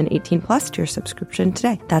for Women 18 Plus to your subscription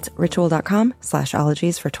today. That's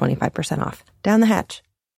ritual.com/ologies for 25% off. Down the hatch.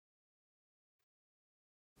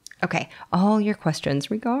 Okay, all your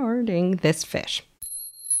questions regarding this fish.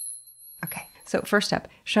 Okay, so first up,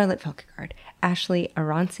 Charlotte Felkegard, Ashley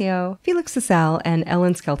Arancio, Felix Sassal, and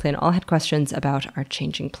Ellen Skelton all had questions about our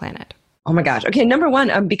changing planet. Oh my gosh. Okay, number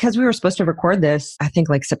one, because we were supposed to record this, I think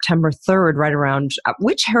like September 3rd, right around,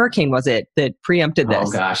 which hurricane was it that preempted this?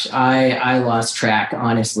 Oh gosh, I lost track,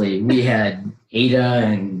 honestly. We had Ada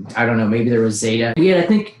and I don't know, maybe there was Zeta. We had, I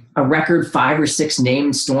think, a record 5 or 6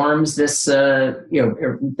 named storms this, that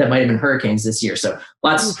might have been hurricanes this year. So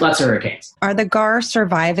lots of hurricanes. Are the GAR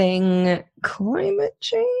surviving climate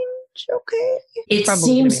change? Okay. It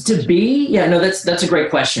seems to be. Yeah, no, that's a great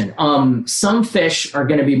question. Some fish are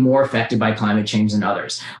going to be more affected by climate change than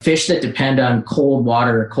others. Fish that depend on cold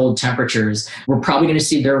water, cold temperatures, we're probably going to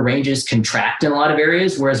see their ranges contract in a lot of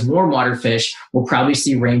areas, whereas warm water fish will probably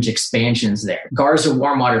see range expansions there. Gars are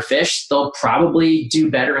warm water fish. They'll probably do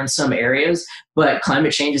better in some areas, but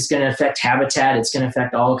climate change is going to affect habitat. It's going to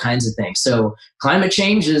affect all kinds of things. So climate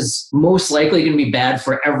change is most likely going to be bad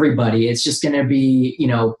for everybody. It's just going to be,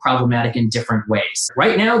 problematic in different ways.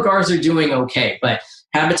 Right now, gars are doing okay, but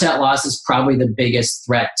habitat loss is probably the biggest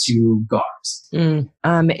threat to gars. gars.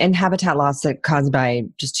 And habitat loss that caused by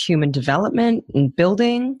just human development and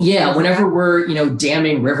building. Yeah, whenever we're,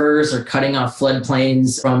 damming rivers or cutting off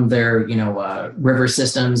floodplains from their, river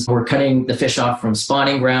systems, we're cutting the fish off from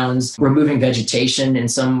spawning grounds, removing vegetation in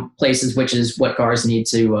some places, which is what gars need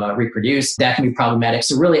to reproduce. That can be problematic.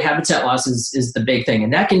 So really habitat loss is the big thing.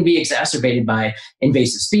 And that can be exacerbated by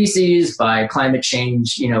invasive species, by climate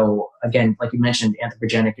change, again, like you mentioned,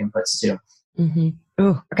 anthropogenic inputs too. Mm-hmm.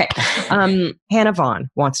 Oh, okay. Hannah Vaughn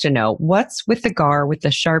wants to know, what's with the gar with the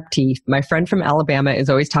sharp teeth? My friend from Alabama is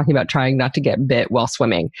always talking about trying not to get bit while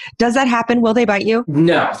swimming. Does that happen? Will they bite you?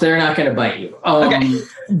 No, they're not going to bite you. Okay.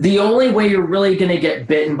 The only way you're really going to get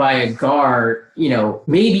bitten by a gar,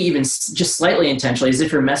 maybe even just slightly intentionally, is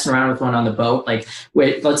if you're messing around with one on the boat. Like,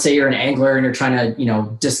 let's say you're an angler and you're trying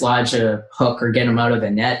to, dislodge a hook or get them out of the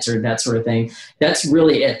net or that sort of thing. That's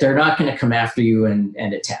really it. They're not going to come after you and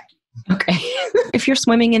attack you. Okay. If you're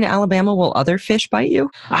swimming in Alabama, will other fish bite you?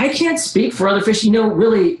 I can't speak for other fish.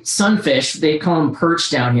 Really, sunfish, they call them perch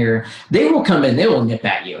down here. They will come in, they will nip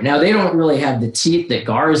at you. Now, they don't really have the teeth that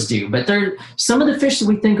gars do, but some of the fish that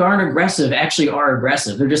we think aren't aggressive actually are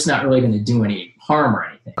aggressive. They're just not really going to do any harm or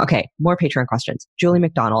anything. Okay, more Patreon questions. Julie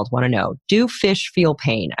McDonald want to know, do fish feel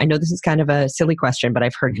pain? I know this is kind of a silly question, but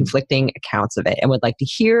I've heard conflicting accounts of it and would like to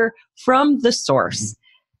hear from the source.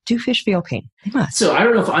 Do fish feel pain? They must. So I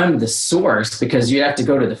don't know if I'm the source because you have to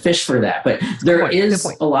go to the fish for that, but there is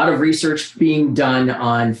a lot of research being done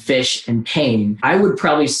on fish and pain. I would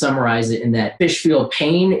probably summarize it in that fish feel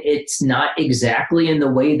pain. It's not exactly in the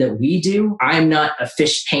way that we do. I'm not a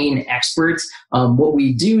fish pain expert. What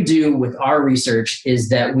we do with our research is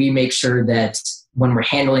that we make sure that when we're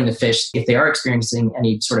handling the fish, if they are experiencing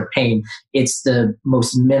any sort of pain, it's the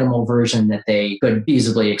most minimal version that they could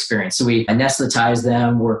feasibly experience. So we anesthetize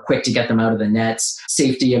them. We're quick to get them out of the nets.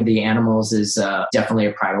 Safety of the animals is definitely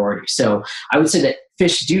a priority. So I would say that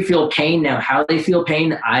fish do feel pain. Now, how they feel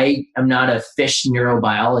pain, I am not a fish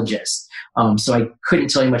neurobiologist. So I couldn't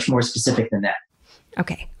tell you much more specific than that.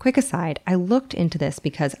 Okay, quick aside. I looked into this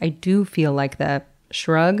because I do feel like the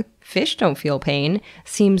shrug, fish don't feel pain,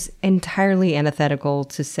 seems entirely antithetical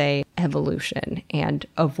to, say, evolution and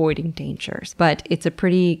avoiding dangers. But it's a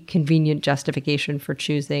pretty convenient justification for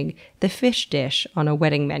choosing the fish dish on a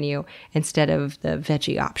wedding menu instead of the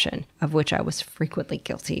veggie option, of which I was frequently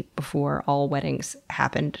guilty before all weddings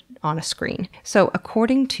happened on a screen. So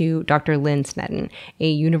according to Dr. Lynn Sneddon, a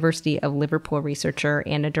University of Liverpool researcher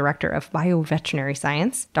and a director of bioveterinary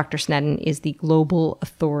science, Dr. Sneddon is the global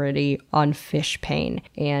authority on fish pain.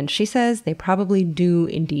 And she says they probably do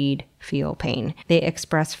indeed feel pain. They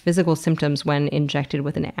express physical symptoms when injected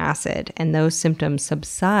with an acid, and those symptoms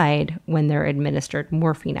subside when they're administered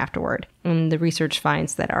morphine afterward. And the research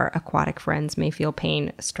finds that our aquatic friends may feel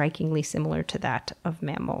pain strikingly similar to that of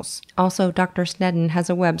mammals. Also, Dr. Sneddon has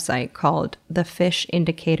a website called The Fish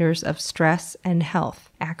Indicators of Stress and Health,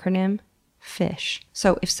 acronym FISH.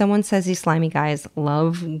 So if someone says these slimy guys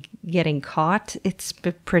love getting caught, it's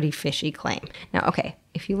a pretty fishy claim. Now, okay,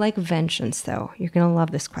 if you like vengeance, though, you're going to love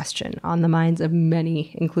this question on the minds of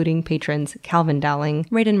many, including patrons Calvin Dowling,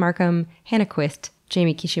 Raiden Markham, Hannah Quist,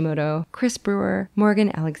 Jamie Kishimoto, Chris Brewer,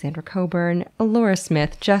 Morgan Alexandra Coburn, Laura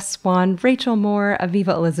Smith, Jess Swan, Rachel Moore,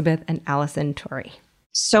 Aviva Elizabeth, and Allison Torrey.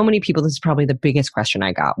 So many people, this is probably the biggest question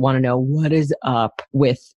I got, want to know what is up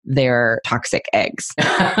with their toxic eggs.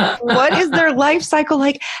 What is their life cycle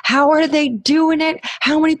like? How are they doing it?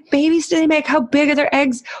 How many babies do they make? How big are their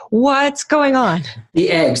eggs? What's going on?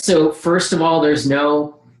 The eggs. So first of all, there's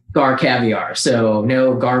no gar caviar. So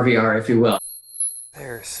no garviar, if you will.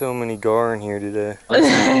 There are so many gar in here today. Let's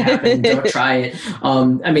not happen. Don't try it.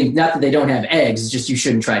 Not that they don't have eggs, it's just you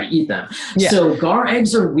shouldn't try to eat them. Yeah. So gar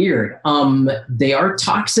eggs are weird. They are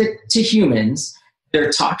toxic to humans. They're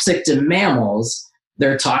toxic to mammals.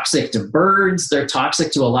 They're toxic to birds. They're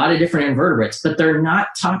toxic to a lot of different invertebrates, but they're not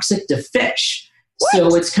toxic to fish. What?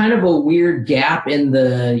 So it's kind of a weird gap in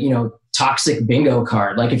the, toxic bingo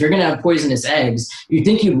card. Like if you're going to have poisonous eggs, you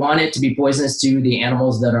think you'd want it to be poisonous to the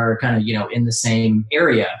animals that are kind of, in the same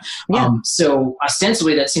area. Yeah. So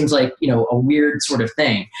ostensibly that seems like, a weird sort of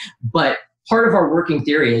thing. But part of our working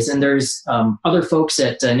theory is, and there's other folks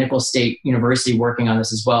at Nicholls State University working on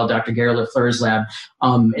this as well, Dr. Gary Lafleur's lab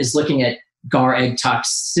is looking at gar egg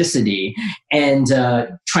toxicity and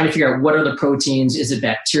trying to figure out what are the proteins, is it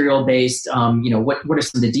bacterial based, what are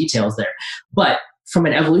some of the details there. But from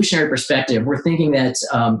an evolutionary perspective, we're thinking that,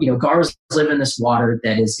 gars live in this water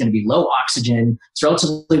that is going to be low oxygen. It's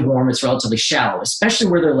relatively warm. It's relatively shallow, especially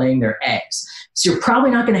where they're laying their eggs. So you're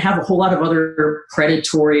probably not going to have a whole lot of other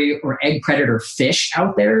predatory or egg predator fish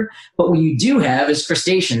out there. But what you do have is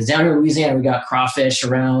crustaceans. Down here in Louisiana, we got crawfish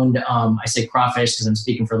around. I say crawfish because I'm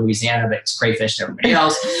speaking for Louisiana, but it's crayfish to everybody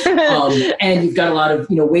else. And you've got a lot of,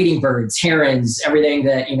 wading birds, herons, everything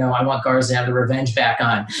that, I want Garza to have the revenge back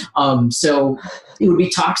on. So it would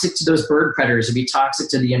be toxic to those bird predators. It'd be toxic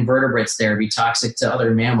to the invertebrates there. It'd be toxic to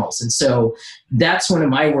other mammals. And so that's one of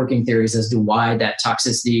my working theories as to why that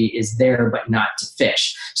toxicity is there, but not to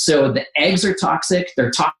fish. So the eggs are toxic.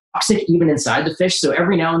 They're toxic even inside the fish. So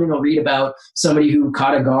every now and then you'll read about somebody who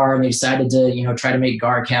caught a gar and they decided to, try to make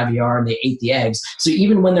gar caviar and they ate the eggs. So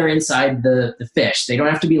even when they're inside the fish, they don't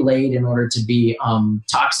have to be laid in order to be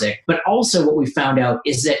toxic. But also what we found out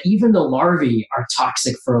is that even the larvae are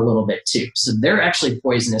toxic for a little bit too. So they're actually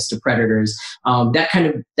poisonous to predators. That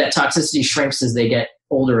toxicity shrinks as they get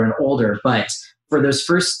older and older. But for those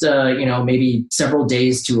first, maybe several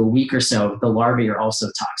days to a week or so, the larvae are also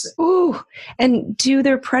toxic. Ooh, and do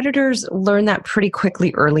their predators learn that pretty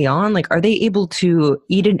quickly early on? Like, are they able to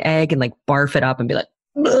eat an egg and like barf it up and be like,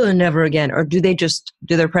 never again? Or do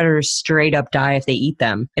their predators straight up die if they eat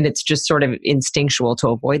them? And it's just sort of instinctual to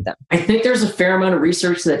avoid them. I think there's a fair amount of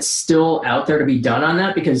research that's still out there to be done on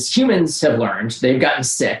that because humans have learned, they've gotten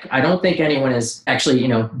sick. I don't think anyone has actually,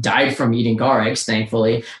 died from eating gar eggs,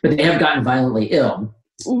 thankfully, but they have gotten violently ill.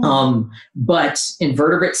 But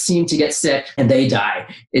invertebrates seem to get sick and they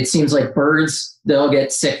die. It seems like birds, they'll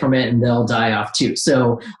get sick from it and they'll die off too.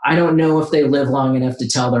 So I don't know if they live long enough to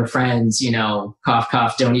tell their friends, cough,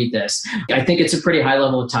 cough, don't eat this. I think it's a pretty high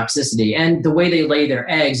level of toxicity. And the way they lay their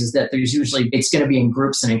eggs is that it's going to be in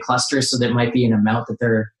groups and in clusters. So that might be an amount that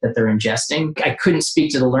they're ingesting. I couldn't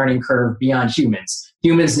speak to the learning curve beyond humans.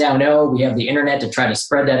 Humans now know we have the internet to try to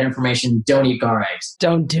spread that information. Don't eat gar eggs.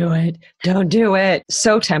 Don't do it. Don't do it.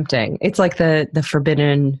 So tempting. It's like the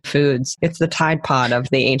forbidden foods. It's the Tide Pod of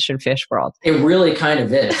the ancient fish world. It really kind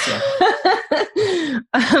of is.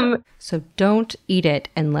 So don't eat it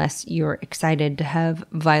unless you're excited to have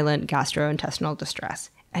violent gastrointestinal distress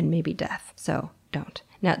and maybe death. So don't.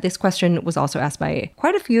 Now, this question was also asked by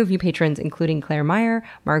quite a few of you patrons, including Claire Meyer,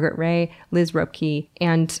 Margaret Ray, Liz Ropke,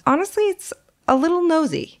 and honestly, it's a little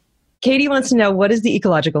nosy. Katie wants to know, what is the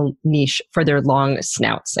ecological niche for their long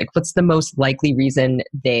snouts? Like, what's the most likely reason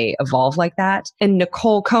they evolve like that? And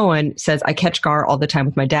Nicole Cohen says, I catch gar all the time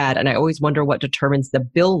with my dad, and I always wonder what determines the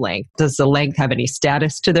bill length. Does the length have any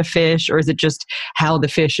status to the fish, or is it just how the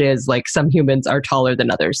fish is? Like, some humans are taller than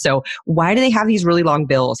others. So why do they have these really long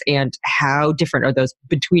bills, and how different are those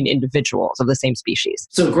between individuals of the same species?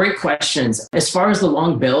 So great questions. As far as the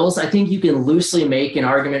long bills, I think you can loosely make an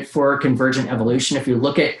argument for convergent evolution. If you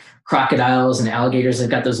look at crocodiles and alligators, they've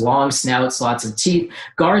got those long snouts, lots of teeth.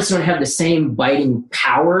 Gars don't have the same biting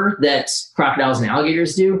power that crocodiles and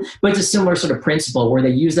alligators do, but it's a similar sort of principle where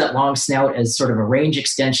they use that long snout as sort of a range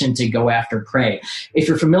extension to go after prey. If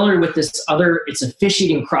you're familiar with this it's a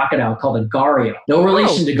fish-eating crocodile called a gario. No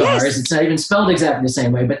relation to gars. Yes. It's not even spelled exactly the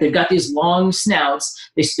same way, but they've got these long snouts.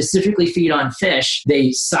 They specifically feed on fish. They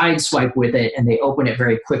sideswipe with it and they open it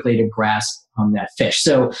very quickly to grasp that fish.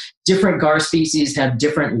 So different gar species have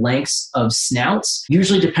different lengths of snouts,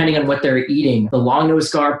 usually depending on what they're eating. The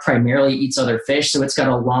long-nosed gar primarily eats other fish, so it's got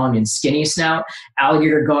a long and skinny snout.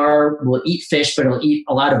 Alligator gar will eat fish, but it'll eat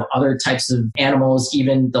a lot of other types of animals.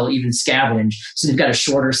 They'll even scavenge. So they've got a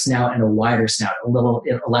shorter snout and a wider snout.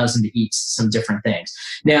 It allows them to eat some different things.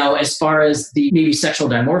 Now, as far as the maybe sexual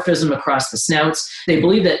dimorphism across the snouts, they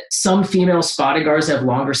believe that some female spotted gars have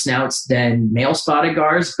longer snouts than male spotted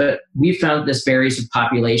gars, but we've found this varies with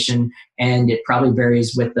population, and it probably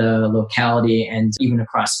varies with the locality and even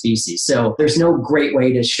across species. So there's no great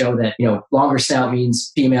way to show that, longer snout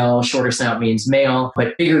means female, shorter snout means male,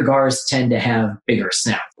 but bigger gars tend to have bigger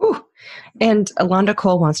snout. Ooh. And Alonda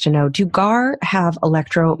Cole wants to know, do gar have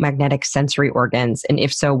electromagnetic sensory organs? And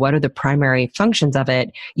if so, what are the primary functions of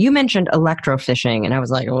it? You mentioned electrofishing, and I was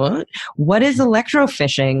like, what? What is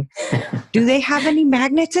electrofishing? Do they have any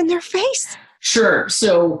magnets in their face? Sure.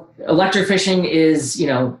 So electrofishing is,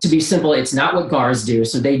 to be simple, it's not what gars do.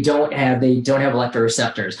 So they don't have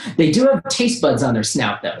electroreceptors. They do have taste buds on their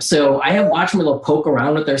snout though. So I have watched them, they'll poke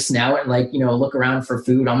around with their snout and look around for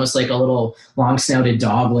food, almost like a little long snouted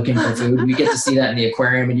dog looking for food. We get to see that in the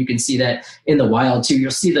aquarium, and you can see that in the wild too.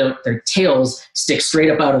 You'll see their tails stick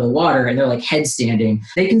straight up out of the water, and they're like headstanding.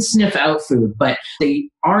 They can sniff out food, but they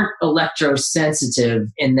aren't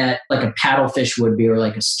electrosensitive in that like a paddlefish would be or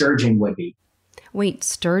like a sturgeon would be. Wait,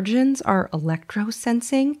 sturgeons are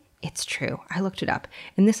electrosensing? It's true. I looked it up.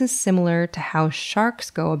 And this is similar to how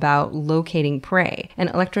sharks go about locating prey. And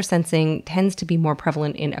electrosensing tends to be more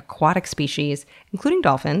prevalent in aquatic species, including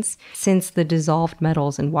dolphins, since the dissolved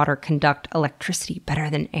metals in water conduct electricity better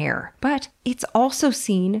than air. But it's also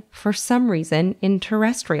seen, for some reason, in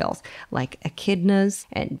terrestrials, like echidnas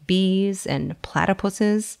and bees and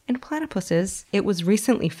platypuses. And platypuses, it was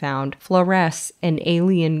recently found, fluoresce an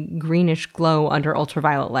alien greenish glow under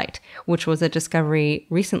ultraviolet light, which was a discovery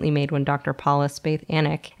recently made when Dr. Paula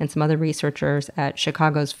Spaeth-Annick and some other researchers at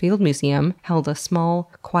Chicago's Field Museum held a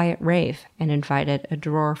small, quiet rave and invited a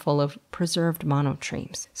drawer full of preserved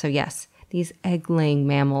monotremes. So yes, these egg-laying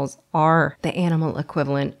mammals are the animal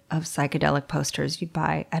equivalent of psychedelic posters you'd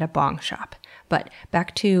buy at a bong shop. But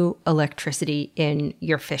back to electricity in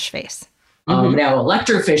your fish face. Now,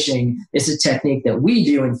 electrofishing is a technique that we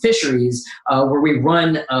do in fisheries where we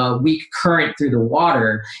run a weak current through the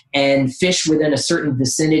water, and fish within a certain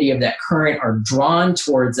vicinity of that current are drawn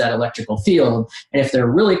towards that electrical field. And if they're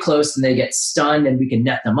really close, then they get stunned and we can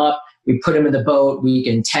net them up. We put them in the boat, we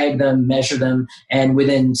can tag them, measure them, and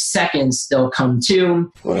within seconds, they'll come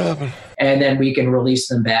to. What happened? And then we can release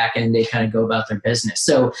them back and they kind of go about their business.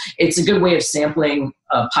 So it's a good way of sampling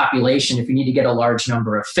a population if you need to get a large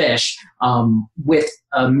number of fish with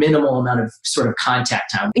a minimal amount of sort of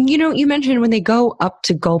contact time. You know, you mentioned when they go up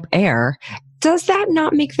to gulp air, does that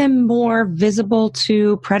not make them more visible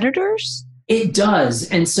to predators? It does.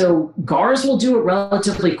 And so gars will do it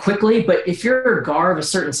relatively quickly, but if you're a gar of a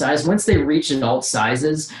certain size, once they reach adult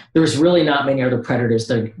sizes, there's really not many other predators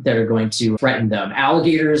that are going to threaten them.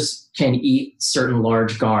 Alligators can eat certain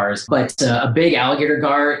large gars, but a big alligator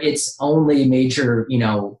gar, its only major,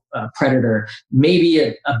 predator, maybe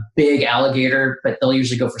a big alligator, but they'll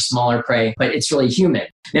usually go for smaller prey, but it's really human.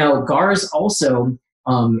 Now, gars also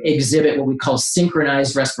exhibit what we call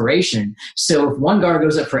synchronized respiration. So if one gar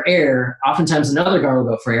goes up for air, oftentimes another gar will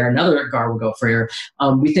go for air, another gar will go for air.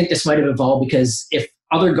 We think this might have evolved because if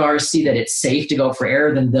other gars see that it's safe to go for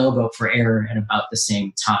air, then they'll go for air at about the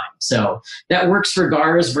same time. So that works for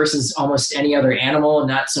gars versus almost any other animal,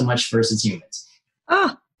 not so much versus humans.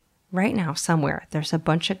 Right now, somewhere, there's a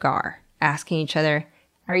bunch of gar asking each other,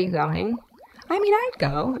 "Are you going?" I mean, I'd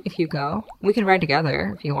go if you go. We can ride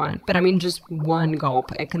together if you want. But I mean, just one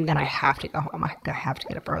gulp, and then I have to go home. I have to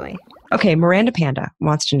get up early. Okay, Miranda Panda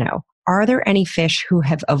wants to know, are there any fish who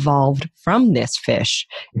have evolved from this fish?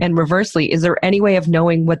 And reversely, is there any way of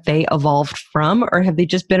knowing what they evolved from? Or have they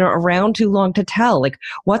just been around too long to tell? Like,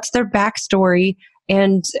 what's their backstory?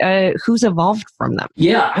 And who's evolved from them?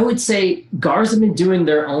 Yeah, I would say gars have been doing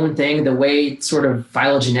their own thing the way sort of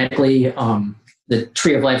phylogenetically the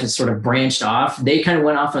tree of life is sort of branched off. They kind of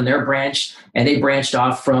went off on their branch and they branched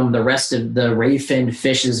off from the rest of the ray-finned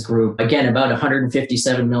fishes group, again, about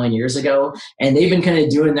 157 million years ago. And they've been kind of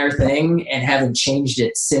doing their thing and haven't changed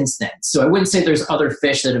it since then. So I wouldn't say there's other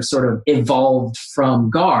fish that have sort of evolved from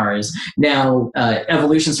gars. Now,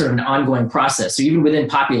 evolution is sort of an ongoing process. So even within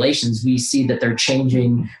populations, we see that they're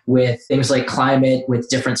changing with things like climate, with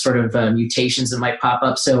different sort of mutations that might pop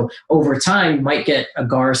up. So over time, you might get a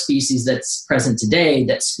gar species that's present today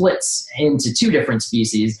that splits into two different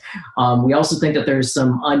species. We also think that there's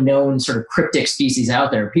some unknown sort of cryptic species out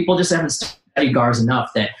there. People just haven't studied gars enough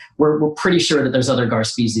that we're pretty sure that there's other gar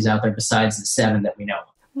species out there besides the 7 that we know.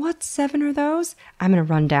 What 7 are those? I'm going to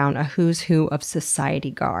run down a who's who of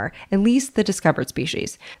society gar, at least the discovered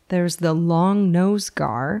species. There's the long-nosed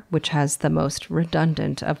gar, which has the most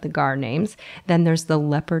redundant of the gar names. Then there's the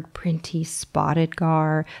leopard printy spotted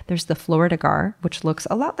gar. There's the Florida gar, which looks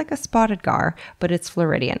a lot like a spotted gar, but it's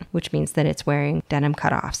Floridian, which means that it's wearing denim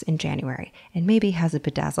cutoffs in January and maybe has a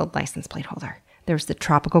bedazzled license plate holder. There's the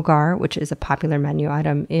tropical gar, which is a popular menu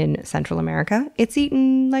item in Central America. It's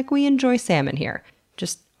eaten like we enjoy salmon here.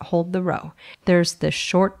 Just hold the row. There's the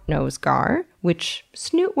short-nosed gar, which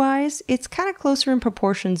snoot-wise, it's kind of closer in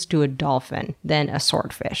proportions to a dolphin than a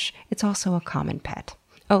swordfish. It's also a common pet.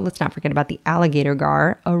 Oh, let's not forget about the alligator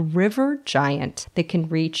gar, a river giant that can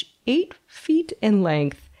reach 8 feet in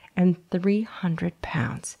length and 300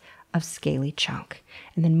 pounds of scaly chunk.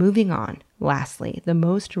 And then moving on, lastly, the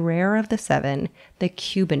most rare of the 7, the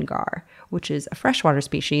Cuban gar, which is a freshwater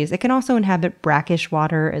species. It can also inhabit brackish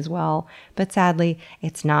water as well, but sadly,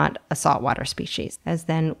 it's not a saltwater species, as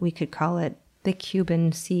then we could call it the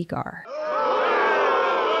Cuban sea gar.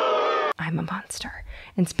 I'm a monster.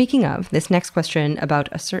 And speaking of, this next question about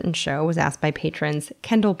a certain show was asked by patrons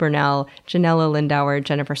Kendall Burnell, Janella Lindauer,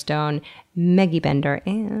 Jennifer Stone, Maggie Bender,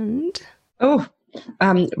 and...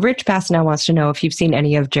 Rich Bassnell wants to know if you've seen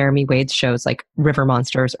any of Jeremy Wade's shows like River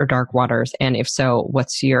Monsters or Dark Waters, and if so,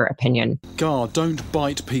 what's your opinion? Gar don't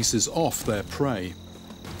bite pieces off their prey.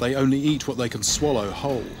 They only eat what they can swallow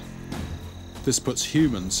whole. This puts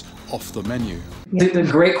humans off the menu. The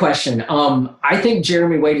great question. I think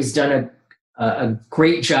Jeremy Wade has done a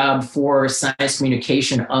great job for science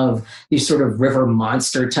communication of these sort of river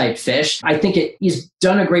monster type fish. I think he's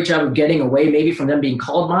done a great job of getting away maybe from them being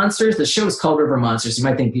called monsters. The show is called River Monsters. You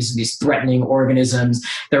might think these are these threatening organisms.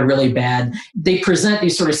 They're really bad. They present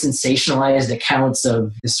these sort of sensationalized accounts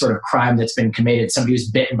of this sort of crime that's been committed. Somebody was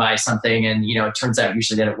bitten by something and, it turns out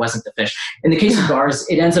usually that it wasn't the fish. In the case of GARS,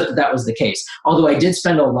 it ends up that was the case. Although I did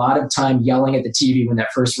spend a lot of time yelling at the TV when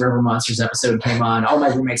that first River Monsters episode came on. All my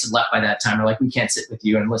roommates had left by that time. They're like, we can't sit with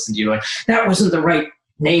you and listen to you. And that wasn't the right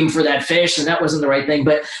name for that fish and that wasn't the right thing.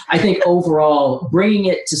 But I think overall, bringing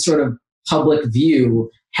it to sort of public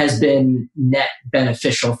view has been net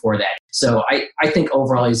beneficial for that. So I think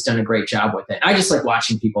overall he's done a great job with it. I just like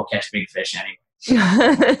watching people catch big fish anyway.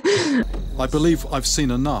 I believe I've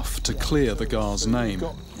seen enough to clear the GAR's name.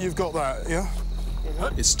 You've got that, yeah?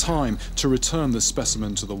 It's time to return this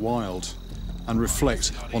specimen to the wild and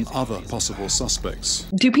reflect on other possible suspects.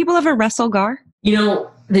 Do people ever wrestle GAR?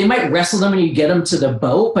 They might wrestle them and you get them to the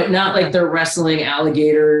boat, but not like they're wrestling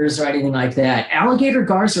alligators or anything like that. Alligator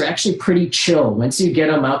GARs are actually pretty chill once you get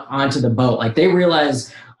them up onto the boat. Like they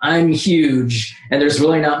realize I'm huge and there's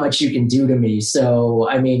really not much you can do to me. So,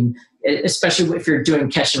 especially if you're doing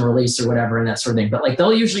catch and release or whatever and that sort of thing. But like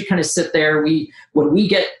they'll usually kind of sit there. When we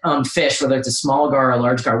get fish, whether it's a small GAR or a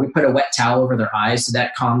large GAR, we put a wet towel over their eyes so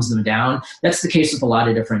that calms them down. That's the case with a lot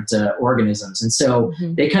of different organisms. And so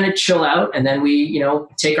they kind of chill out and then we,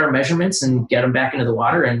 take our measurements and get them back into the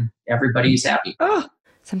water and everybody's happy. Oh.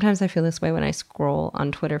 Sometimes I feel this way when I scroll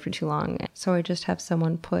on Twitter for too long. So I just have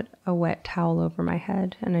someone put a wet towel over my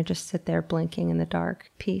head and I just sit there blinking in the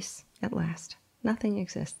dark. Peace at last. Nothing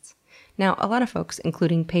exists. Now, a lot of folks,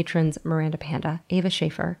 including patrons Miranda Panda, Ava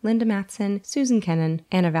Schaefer, Linda Matson, Susan Kennan,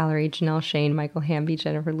 Anna Valerie, Janelle Shane, Michael Hamby,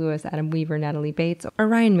 Jennifer Lewis, Adam Weaver, Natalie Bates,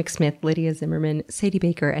 Orion McSmith, Lydia Zimmerman, Sadie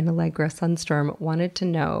Baker, and Allegra Sunstorm wanted to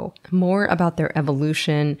know more about their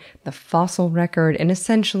evolution, the fossil record, and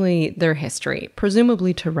essentially their history,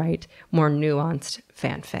 presumably to write more nuanced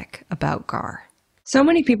fanfic about GAR. So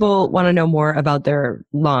many people want to know more about their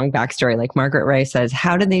long backstory. Like Margaret Ray says,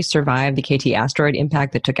 how did they survive the KT asteroid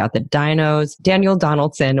impact that took out the dinos? Daniel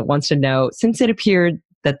Donaldson wants to know, since it appeared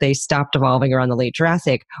that they stopped evolving around the late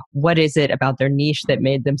Jurassic, what is it about their niche that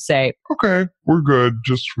made them say, okay, we're good.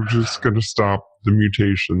 We're just going to stop the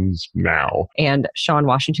mutations now. And Sean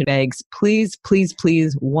Washington begs, please, please,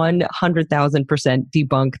 please, 100,000%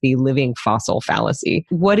 debunk the living fossil fallacy.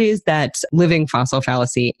 What is that living fossil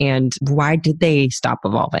fallacy and why did they stop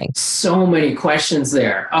evolving? So many questions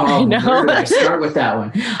there. I know. Where do I start with that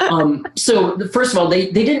one? First of all,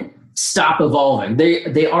 they didn't stop evolving.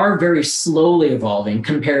 They are very slowly evolving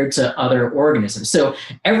compared to other organisms. So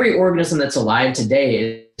every organism that's alive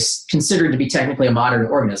today is considered to be technically a modern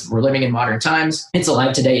organism. We're living in modern times. It's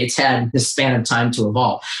alive today. It's had this span of time to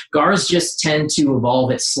evolve. GARs just tend to evolve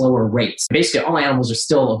at slower rates. Basically, all animals are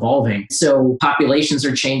still evolving. So populations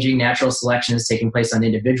are changing. Natural selection is taking place on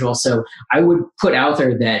individuals. So I would put out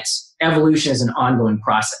there that evolution is an ongoing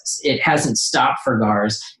process. It hasn't stopped for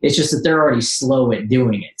GARs. It's just that they're already slow at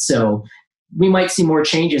doing it. So we might see more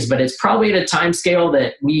changes, but it's probably at a time scale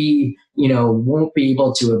that we, won't be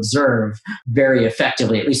able to observe very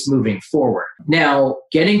effectively, at least moving forward. Now,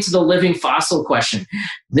 getting to the living fossil question,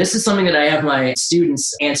 this is something that I have my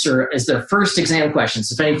students answer as their first exam question.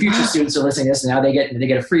 So if any future students are listening to this, now they get a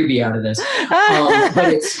freebie out of this.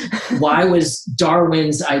 But it's, why was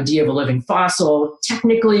Darwin's idea of a living fossil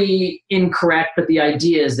technically incorrect, but the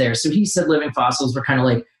idea is there? So he said living fossils were kind of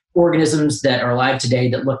like organisms that are alive today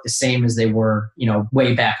that look the same as they were,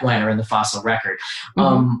 way back when or in the fossil record.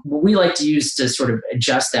 What we like to use to sort of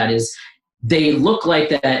adjust that is they look like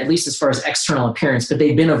that, at least as far as external appearance, but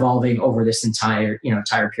they've been evolving over this entire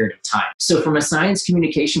period of time. So from a science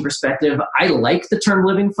communication perspective, I like the term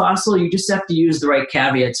living fossil. You just have to use the right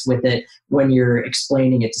caveats with it when you're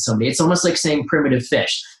explaining it to somebody. It's almost like saying primitive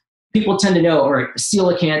fish. People tend to know, or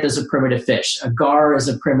coelacanth is a primitive fish. A GAR is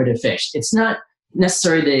a primitive fish. It's not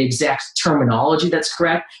necessarily the exact terminology that's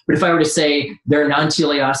correct, but if I were to say they're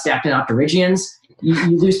non-teleost actinopterygians, you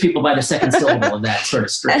lose people by the second syllable of that sort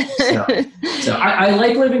of string. So I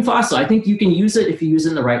like living fossil. I think you can use it if you use it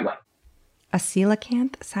in the right way. A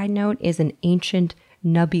coelacanth, side note, is an ancient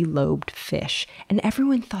nubby-lobed fish, and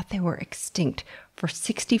everyone thought they were extinct for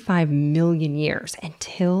 65 million years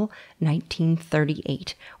until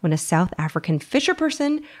 1938, when a South African fisher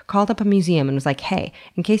person called up a museum and was like, hey,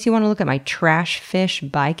 in case you want to look at my trash fish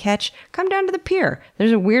bycatch, come down to the pier.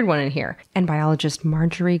 There's a weird one in here. And biologist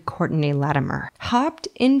Marjorie Courtenay Latimer hopped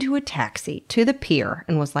into a taxi to the pier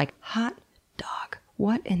and was like, hot dog,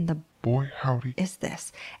 what in the boy howdy is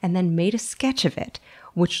this? And then made a sketch of it,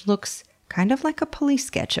 which looks kind of like a police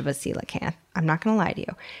sketch of a coelacanth, I'm not going to lie to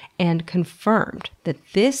you, and confirmed that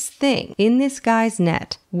this thing in this guy's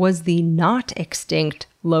net was the not extinct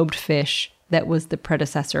lobed fish that was the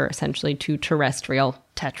predecessor essentially to terrestrial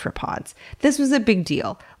tetrapods. This was a big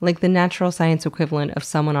deal, like the natural science equivalent of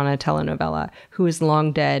someone on a telenovela who is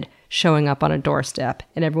long dead showing up on a doorstep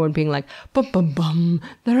and everyone being like, bum bum bum,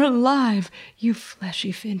 they're alive, you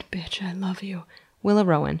fleshy finned bitch, I love you. Willa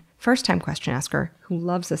Rowan, first-time question asker who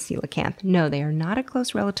loves a coelacanth. No, they are not a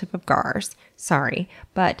close relative of gars. Sorry.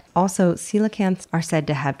 But also, coelacanths are said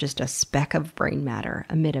to have just a speck of brain matter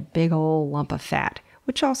amid a big ol' lump of fat,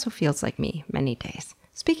 which also feels like me many days.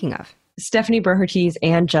 Speaking of, Stephanie Berhertes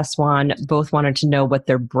and Jess Swan both wanted to know what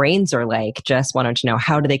their brains are like. Jess wanted to know,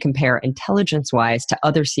 how do they compare intelligence-wise to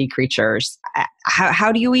other sea creatures?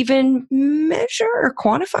 How do you even measure or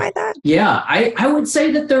quantify that? Yeah, I would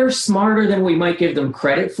say that they're smarter than we might give them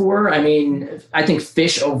credit for. I mean, I think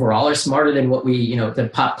fish overall are smarter than what we, the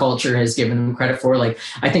pop culture has given them credit for. Like,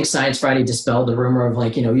 I think Science Friday dispelled the rumor of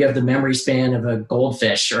like, you have the memory span of a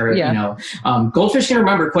goldfish or, goldfish can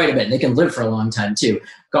remember quite a bit and they can live for a long time too.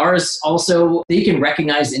 Gars also, they can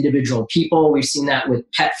recognize individual people. We've seen that with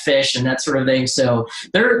pet fish and that sort of thing. So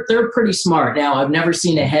they're pretty smart. Now, I've never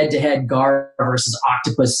seen a head-to-head gar versus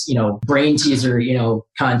octopus, brain teaser,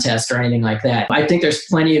 contest or anything like that. I think there's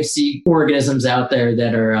plenty of sea organisms out there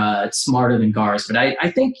that are smarter than gars. But I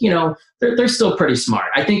think, they're still pretty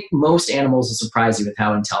smart. I think most animals will surprise you with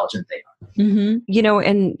how intelligent they are. Mm-hmm.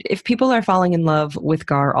 And if people are falling in love with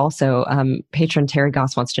gar also, patron Terry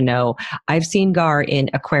Goss wants to know, I've seen gar in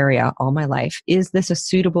aquaria all my life. Is this a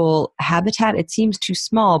suitable habitat? It seems too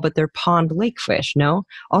small, but they're pond lake fish, no?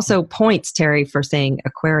 Also points, Terry, for saying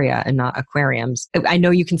aquaria and not aquariums. I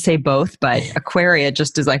know you can say both, but aquaria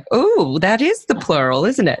just is like, oh, that is the plural,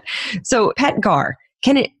 isn't it? So pet gar,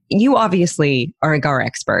 you obviously are a gar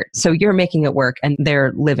expert, so you're making it work and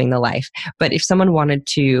they're living the life. But if someone wanted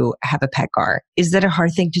to have a pet gar, is that a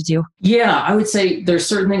hard thing to do? Yeah, I would say there's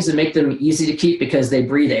certain things that make them easy to keep because they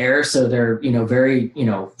breathe air. So they're, very,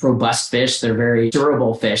 robust fish. They're very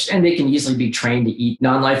durable fish and they can easily be trained to eat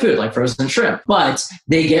non-live food like frozen shrimp, but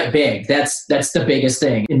they get big. That's the biggest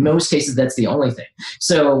thing. In most cases, that's the only thing.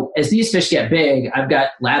 So as these fish get big, I've got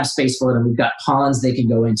lab space for them. We've got ponds they can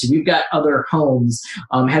go into. We've got other homes.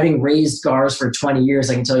 Having raised gars for 20 years,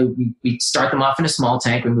 I can tell you we start them off in a small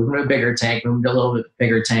tank, we move them to a bigger tank, move them to a little bit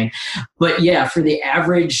bigger tank. But yeah, for the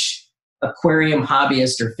average aquarium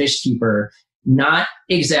hobbyist or fish keeper, not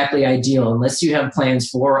exactly ideal unless you have plans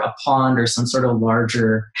for a pond or some sort of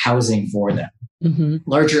larger housing for them. Mm-hmm.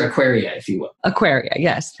 Larger aquaria, if you will. Aquaria,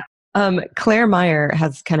 yes. Claire Meyer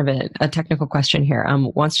has kind of a technical question here.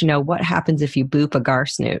 Wants to know, what happens if you boop a gar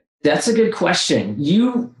snoot? That's a good question.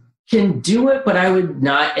 You can do it, but I would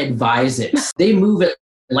not advise it. They move at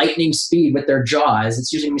lightning speed with their jaws.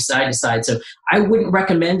 It's usually side to side. So I wouldn't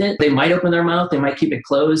recommend it. They might open their mouth. They might keep it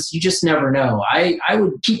closed. You just never know. I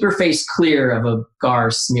would keep your face clear of a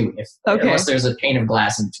gar snoot unless there's a pane of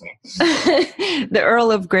glass in between. The Earl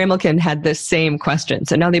of Gramilcan had the same question.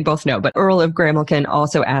 So now they both know. But Earl of Gramilcan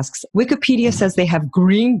also asks, Wikipedia says they have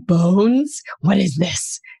green bones. What is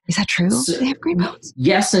this? Is that true? So, they have green bones?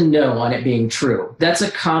 Yes and no on it being true. That's a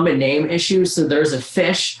common name issue. So there's a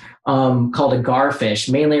fish called a garfish,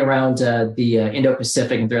 mainly around the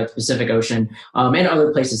Indo-Pacific and throughout the Pacific Ocean and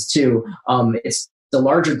other places too. It's the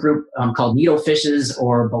larger group called needlefishes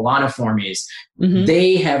or balaniformes. Mm-hmm.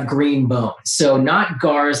 They have green bones. So not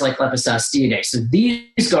gars like Lepisostiidae. So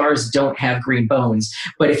these gars don't have green bones.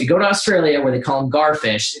 But if you go to Australia where they call them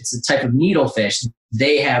garfish, it's a type of needlefish,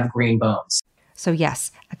 they have green bones. So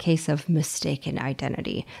yes, a case of mistaken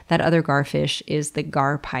identity. That other garfish is the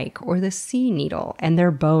gar pike or the sea needle, and their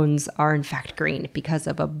bones are in fact green because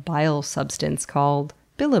of a bile substance called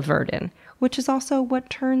biliverdin, which is also what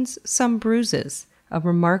turns some bruises a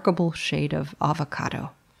remarkable shade of avocado.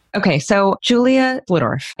 Okay, so Julia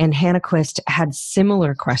Flittorf and Hannah Quist had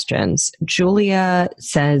similar questions. Julia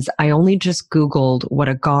says, I only just Googled what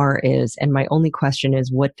a gar is, and my only question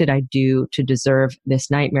is, what did I do to deserve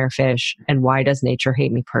this nightmare fish, and why does nature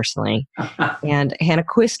hate me personally? And Hannah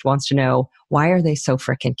Quist wants to know, why are they so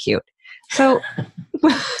freaking cute? So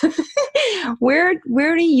where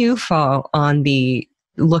do you fall on the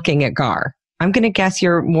looking at gar? I'm going to guess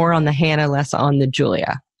you're more on the Hannah, less on the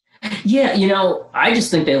Julia. Yeah, I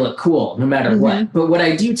just think they look cool no matter what. But what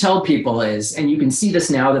I do tell people is, and you can see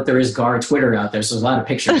this now that there is Gar Twitter out there, so there's a lot of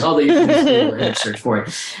pictures, although you can just Google image search for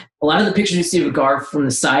it. A lot of the pictures you see of Gar from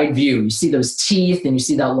the side view, you see those teeth and you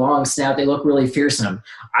see that long snout, they look really fearsome.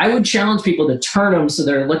 I would challenge people to turn them so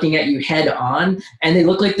they're looking at you head on, and they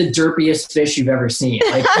look like the derpiest fish you've ever seen.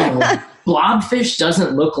 Like, blobfish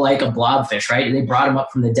doesn't look like a blobfish, right? They brought them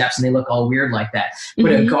up from the depths and they look all weird like that.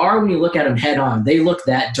 But a gar, when you look at them head on, they look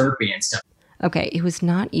that derpy and stuff. Okay, it was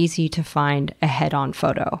not easy to find a head-on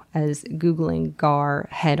photo. As Googling gar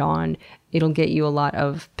head-on, it'll get you a lot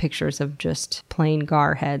of pictures of just plain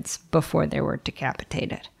gar heads before they were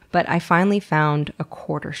decapitated. But I finally found a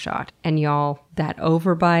quarter shot. And y'all, that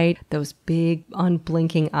overbite, those big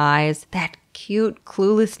unblinking eyes, that cute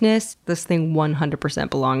cluelessness, this thing 100%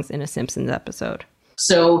 belongs in a Simpsons episode.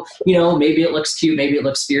 So, maybe it looks cute, maybe it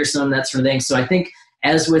looks fearsome, that sort of thing. So I think,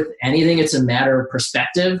 as with anything, it's a matter of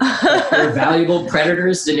perspective. They're valuable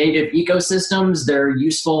predators to native ecosystems. They're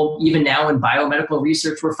useful even now in biomedical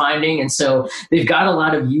research we're finding. And so they've got a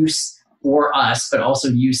lot of use for us, but also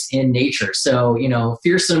use in nature. So,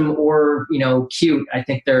 fearsome or, cute, I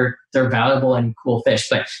think they're valuable and cool fish.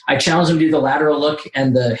 But I challenge them to do the lateral look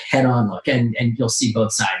and the head-on look, and you'll see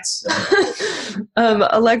both sides.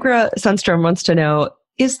 Allegra Sundstrom wants to know,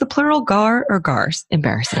 is the plural gar or gars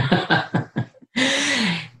embarrassing?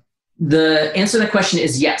 The answer to that question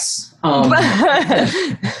is yes.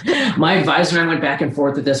 My advisor and I went back and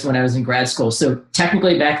forth with this when I was in grad school. So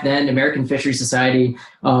technically back then, American Fishery Society,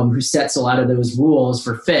 who sets a lot of those rules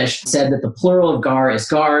for fish, said that the plural of gar is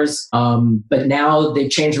gars. But now they've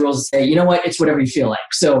changed the rules and say, you know what, it's whatever you feel like.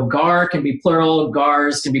 So gar can be plural,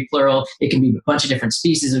 gars can be plural. It can be a bunch of different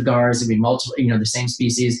species of gars. It can be multiple, the same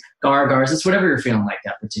species. Gars, it's whatever you're feeling like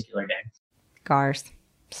that particular day. Gars.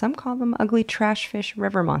 Some call them ugly trash fish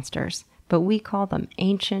river monsters, but we call them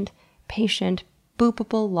ancient, patient,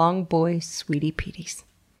 boopable long boy sweetie peaties.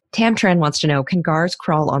 Tamtran wants to know, can gars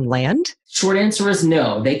crawl on land? Short answer is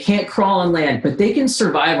no. They can't crawl on land, but they can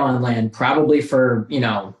survive on land probably for,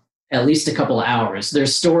 at least a couple of hours.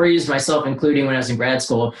 There's stories, myself including when I was in grad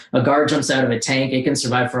school, a gar jumps out of a tank, it can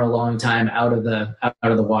survive for a long time out of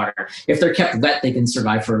the water. If they're kept wet, they can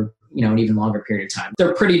survive for an even longer period of time.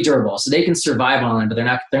 They're pretty durable, so they can survive on land, but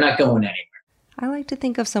they're not going anywhere. I like to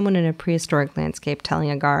think of someone in a prehistoric landscape telling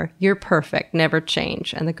a gar, "You're perfect, never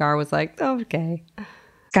change." And the gar was like, okay.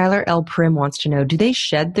 Skylar L. Prim wants to know, do they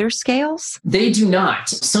shed their scales? They do not.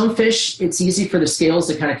 Some fish, it's easy for the scales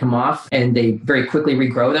to kind of come off and they very quickly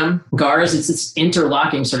regrow them. Gars, it's this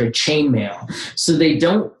interlocking sort of chainmail. So they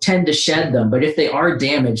don't tend to shed them, but if they are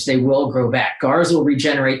damaged, they will grow back. Gars will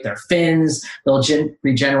regenerate their fins. They'll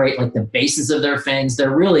regenerate like the bases of their fins.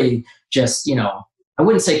 They're really just, I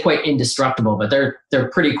wouldn't say quite indestructible, but they're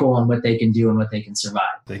pretty cool on what they can do and what they can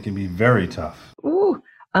survive. They can be very tough. Ooh.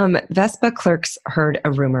 Vespa Clerks heard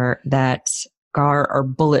a rumor that gar are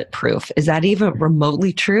bulletproof. Is that even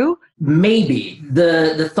remotely true? Maybe.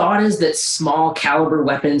 The thought is that small caliber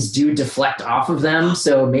weapons do deflect off of them.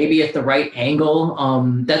 So maybe at the right angle.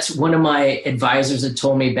 That's one of my advisors had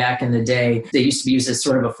told me back in the day. They used to be used as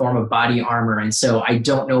sort of a form of body armor. And so I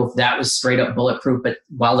don't know if that was straight up bulletproof, but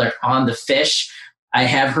while they're on the fish, I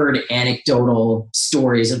have heard anecdotal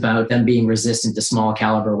stories about them being resistant to small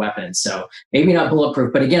caliber weapons. So maybe not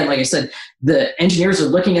bulletproof, but again, like I said, the engineers are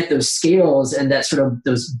looking at those scales and that sort of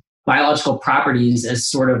those biological properties as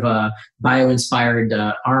sort of a bio-inspired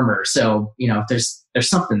armor. So, there's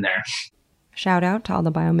something there. Shout out to all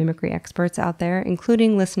the biomimicry experts out there,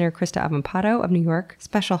 including listener Krista Avampado of New York.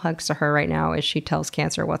 Special hugs to her right now as she tells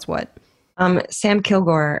cancer what's what. Sam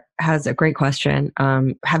Kilgore has a great question.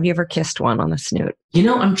 Have you ever kissed one on the snoot?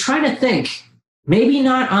 I'm trying to think. Maybe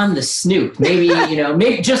not on the snoot. Maybe,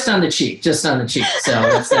 maybe just on the cheek. So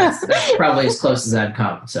that's probably as close as I'd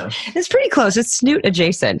come. So it's pretty close. It's snoot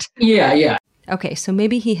adjacent. Yeah. Okay, so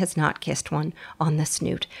maybe he has not kissed one on the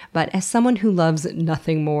snoot, but as someone who loves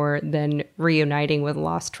nothing more than reuniting with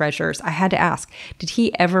lost treasures, I had to ask, did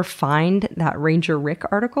he ever find that Ranger Rick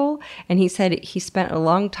article? And he said he spent a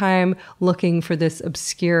long time looking for this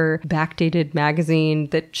obscure backdated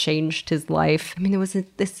magazine that changed his life. I mean, there was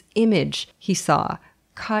this image he saw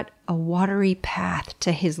cut a watery path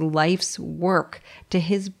to his life's work, to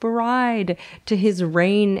his bride, to his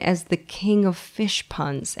reign as the king of fish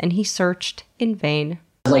puns, and he searched in vain.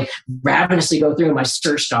 Ravenously go through them. I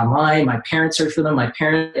searched online. My parents searched for them. My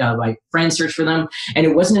friends searched for them. And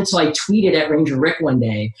it wasn't until I tweeted at Ranger Rick one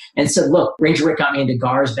day and said, look, Ranger Rick got me into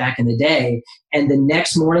gars back in the day. And the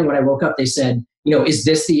next morning when I woke up, they said, is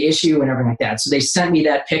this the issue and everything like that. So they sent me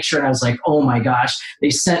that picture and I was like, oh my gosh. They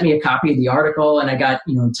sent me a copy of the article and I got,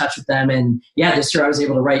 in touch with them. And yeah, this year I was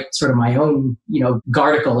able to write sort of my own,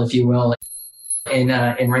 garticle, if you will, in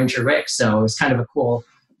Ranger Rick. So it was kind of a cool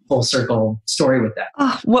full circle story with that.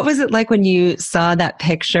 Oh, what was it like when you saw that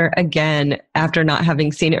picture again after not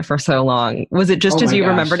having seen it for so long? Was it just as you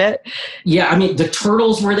remembered it? Yeah, I mean, the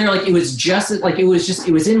turtles were there. Like it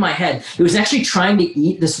was in my head. It was actually trying to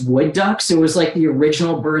eat this wood duck. So it was like the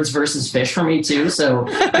original birds versus fish for me too. So,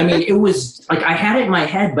 I mean, it was like I had it in my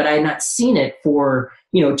head, but I had not seen it for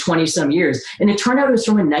 20 some years. And it turned out it was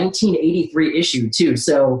from a 1983 issue too.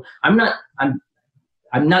 So I'm not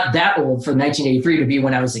that old for 1983 to be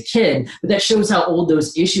when I was a kid, but that shows how old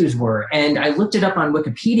those issues were. And I looked it up on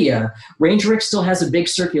Wikipedia. Ranger Rick still has a big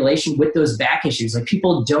circulation with those back issues. Like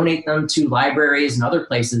people donate them to libraries and other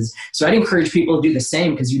places. So I'd encourage people to do the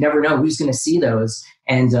same because you never know who's going to see those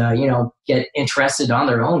and, get interested on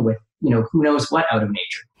their own with, who knows what out of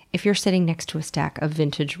nature. If you're sitting next to a stack of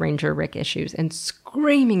vintage Ranger Rick issues and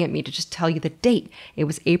screaming at me to just tell you the date, it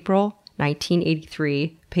was April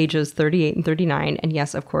 1983, pages 38 and 39. And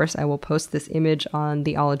yes, of course, I will post this image on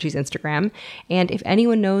the Ologies Instagram. And if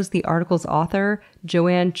anyone knows the article's author,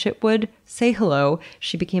 Joanne Chitwood, say hello.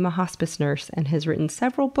 She became a hospice nurse and has written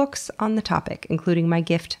several books on the topic, including My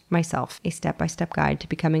Gift, Myself, a step-by-step guide to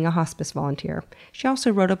becoming a hospice volunteer. She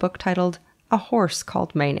also wrote a book titled A Horse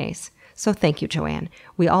Called Mayonnaise. So thank you, Joanne.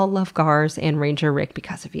 We all love Gars and Ranger Rick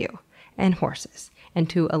because of you, and horses, and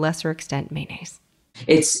to a lesser extent, mayonnaise.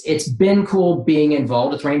 It's been cool being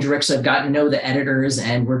involved with Ranger Rick. So I've gotten to know the editors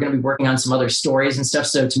and we're going to be working on some other stories and stuff.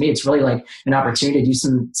 So to me, it's really like an opportunity to do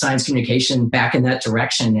some science communication back in that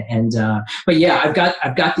direction. And, but yeah, I've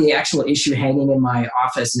got the actual issue hanging in my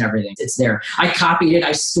office and everything. It's there. I copied it.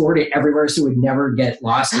 I stored it everywhere so it would never get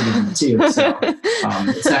lost again too. So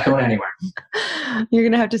it's not going anywhere. You're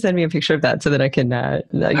going to have to send me a picture of that so that I can I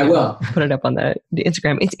will put it up on the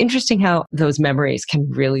Instagram. It's interesting how those memories can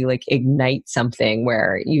really like ignite something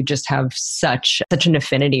where you just have such an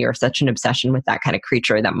affinity or such an obsession with that kind of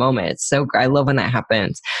creature at that moment. It's so I love when that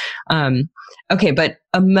happens. Okay, but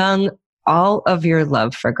among all of your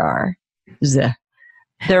love for Gar,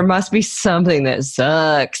 there must be something that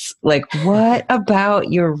sucks. Like, what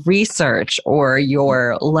about your research or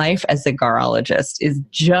your life as a garologist is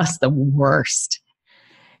just the worst?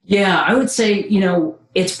 Yeah, I would say,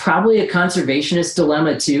 it's probably a conservationist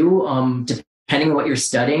dilemma too, depending on what you're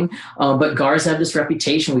studying. But GARs have this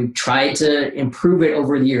reputation. We've tried to improve it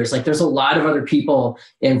over the years. Like there's a lot of other people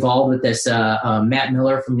involved with this. Matt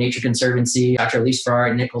Miller from Nature Conservancy, Dr. Elise Farrar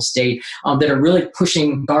at Nichols State, that are really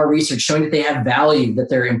pushing GAR research, showing that they have value, that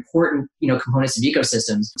they're important, components of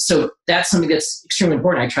ecosystems. So that's something that's extremely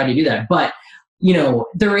important. I try to do that. But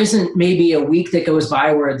there isn't maybe a week that goes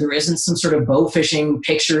by where there isn't some sort of bow fishing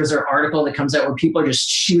pictures or article that comes out where people are just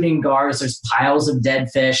shooting GARs. There's piles of dead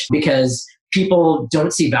fish because people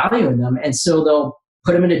don't see value in them. And so they'll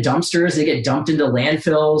put them into dumpsters. They get dumped into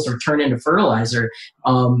landfills or turned into fertilizer,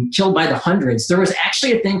 killed by the hundreds. There was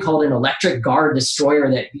actually a thing called an electric GAR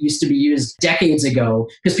destroyer that used to be used decades ago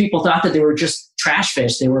because people thought that they were just trash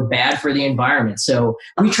fish. They were bad for the environment. So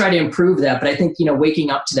we try to improve that. But I think, waking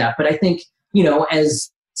up to that. But I think,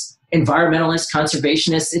 as environmentalists,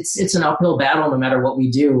 conservationists, it's an uphill battle no matter what we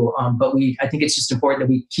do. But I think it's just important that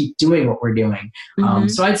we keep doing what we're doing. Mm-hmm.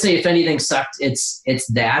 So I'd say if anything sucked, it's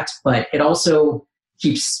that, but it also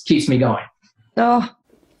keeps me going. Oh.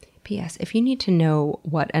 P.S. If you need to know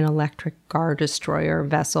what an electric GAR destroyer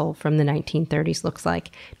vessel from the 1930s looks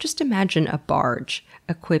like, just imagine a barge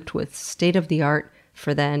equipped with state-of-the-art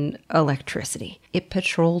for then electricity. It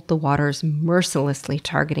patrolled the waters mercilessly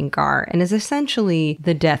targeting GAR and is essentially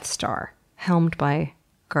the Death Star, helmed by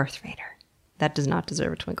Darth Vader. That does not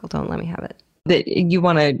deserve a twinkle. Don't let me have it. That you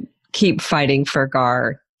want to keep fighting for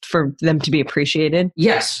GAR, for them to be appreciated?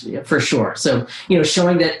 Yes, for sure. So,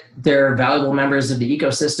 showing that they're valuable members of the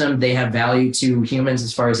ecosystem, they have value to humans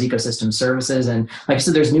as far as ecosystem services. And like I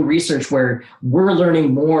said, there's new research where we're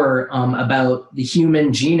learning more about the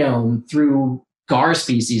human genome through GAR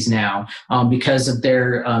species now because of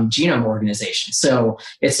their genome organization. So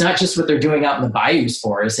it's not just what they're doing out in the bayous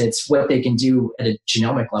for us, it's what they can do at a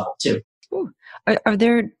genomic level too.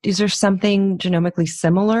 Is there something genomically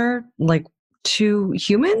similar like to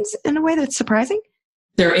humans in a way that's surprising?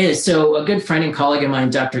 There is. So a good friend and colleague of mine,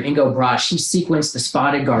 Dr. Ingo Brosh, he sequenced the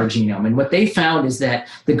spotted GAR genome. And what they found is that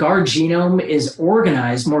the GAR genome is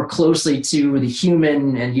organized more closely to the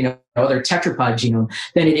human and, other tetrapod genome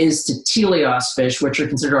than it is to teleost fish, which are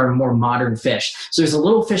considered our more modern fish. So there's a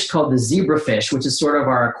little fish called the zebrafish, which is sort of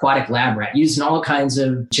our aquatic lab rat, used in all kinds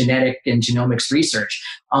of genetic and genomics research.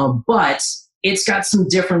 But it's got some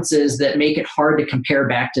differences that make it hard to compare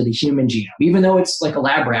back to the human genome. Even though it's like a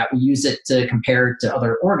lab rat, we use it to compare to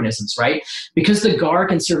other organisms, right? Because the GAR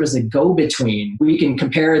can serve as a go-between. We can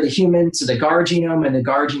compare the human to the GAR genome and the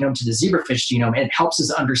GAR genome to the zebrafish genome, and it helps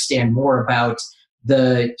us understand more about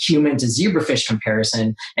the human to zebrafish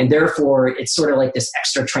comparison. And therefore, it's sort of like this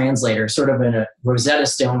extra translator, sort of a Rosetta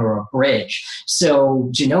Stone or a bridge.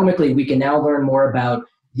 So genomically, we can now learn more about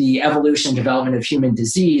the evolution and development of human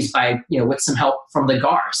disease by, with some help from the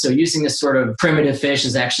GAR. So using this sort of primitive fish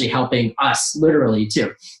is actually helping us literally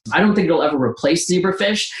too. I don't think it'll ever replace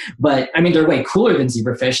zebrafish, but I mean, they're way cooler than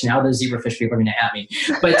zebrafish. Now the zebrafish people are going to at me.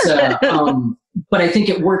 But I think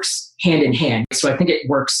it works hand in hand. So I think it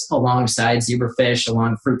works alongside zebrafish,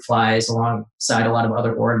 along fruit flies, alongside a lot of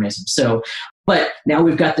other organisms. But now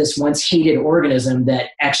we've got this once hated organism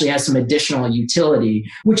that actually has some additional utility,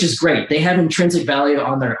 which is great. They have intrinsic value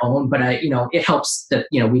on their own, but it helps that,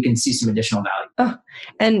 we can see some additional value. Oh,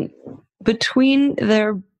 and between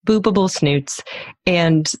their boopable snoots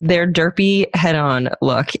and their derpy head-on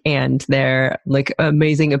look and their like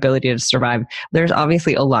amazing ability to survive, there's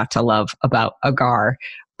obviously a lot to love about a GAR.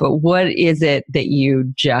 But what is it that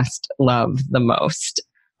you just love the most?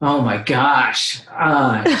 Oh my gosh.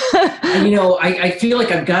 I feel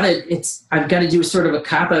like I've got to do sort of a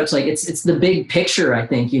cop out. It's like, it's the big picture. I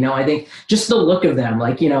think just the look of them,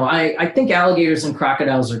 I think alligators and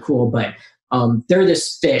crocodiles are cool, but they're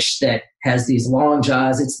this fish that has these long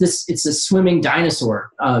jaws. It's a swimming dinosaur.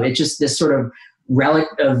 It's just this sort of relic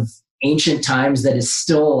of ancient times that is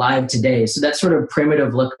still alive today. So that sort of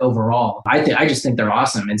primitive look overall, I just think they're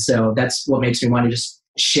awesome. And so that's what makes me want to just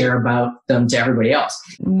share about them to everybody else.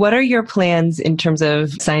 What are your plans in terms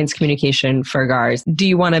of science communication for GARs? Do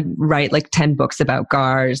you want to write like 10 books about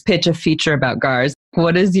GARs, pitch a feature about GARs?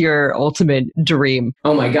 What is your ultimate dream?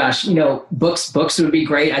 Oh my gosh, books would be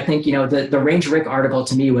great. I think, the Ranger Rick article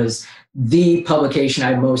to me was the publication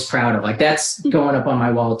I'm most proud of. Like that's going up on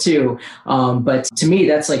my wall too. But to me,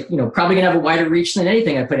 that's probably gonna have a wider reach than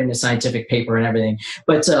anything I put in a scientific paper and everything.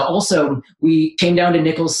 But also we came down to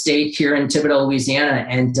Nichols State here in Thibodaux, Louisiana,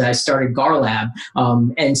 and I started GAR Lab.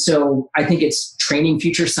 And so I think it's training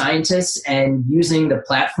future scientists and using the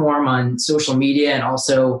platform on social media and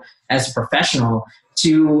also as a professional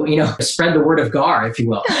to, spread the word of GAR, if you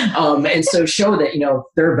will. And so show that,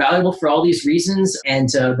 they're valuable for all these reasons and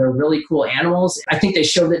they're really cool animals. I think they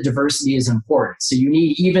show that diversity is important. So you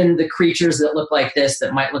need even the creatures that look like this,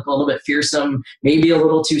 that might look a little bit fearsome, maybe a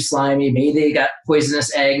little too slimy, maybe they got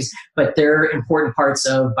poisonous eggs, but they're important parts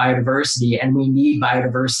of biodiversity. And we need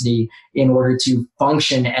biodiversity in order to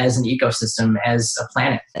function as an ecosystem, as a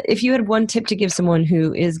planet. If you had one tip to give someone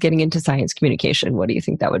who is getting into science communication, what do you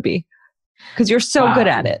think that would be? Because you're so good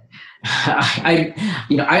at it.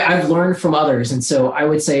 I've learned from others. And so I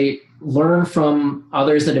would say learn from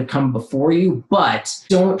others that have come before you, but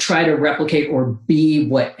don't try to replicate or be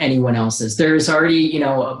what anyone else is. There's already,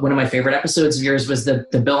 one of my favorite episodes of yours was the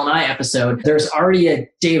Bill Nye episode. There's already a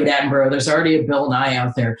David Attenborough. There's already a Bill Nye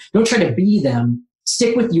out there. Don't try to be them.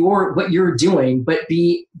 Stick with what you're doing, but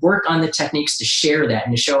work on the techniques to share that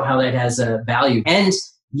and to show how that has a value. And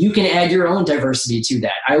you can add your own diversity to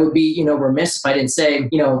that. I would be, remiss if I didn't say,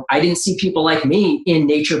 I didn't see people like me in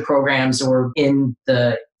nature programs or in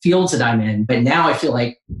the fields that I'm in. But now I feel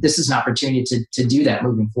like this is an opportunity to do that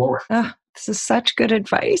moving forward. This is such good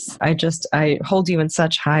advice. I hold you in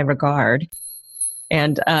such high regard.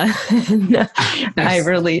 And I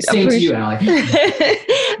really Same to you, Allie.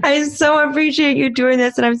 I so appreciate you doing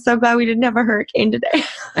this, and I'm so glad we didn't have a hurricane today.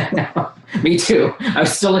 I know. Me too. I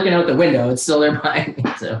was still looking out the window. It's still there behind me.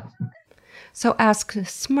 So ask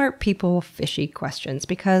smart people fishy questions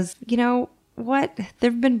because, you know what? There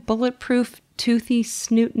have been bulletproof, toothy,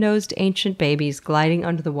 snoot-nosed ancient babies gliding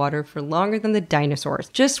under the water for longer than the dinosaurs.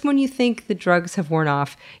 Just when you think the drugs have worn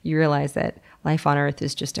off, you realize that life on Earth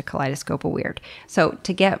is just a kaleidoscope of weird. So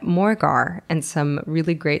to get more GAR and some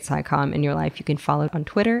really great SciComm in your life, you can follow on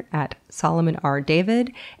Twitter at Solomon R.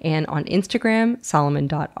 David and on Instagram,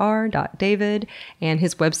 solomon.r.david. And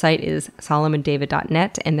his website is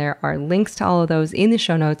solomondavid.net. And there are links to all of those in the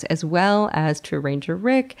show notes, as well as to Ranger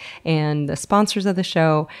Rick and the sponsors of the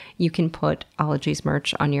show. You can put Ologies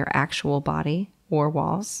merch on your actual body or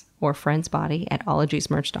walls, or friend's body at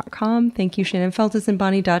ologiesmerch.com. Thank you, Shannon Feltus and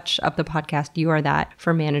Bonnie Dutch of the podcast You Are That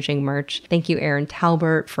for managing merch. Thank you, Aaron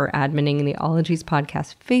Talbert, for adminning the Ologies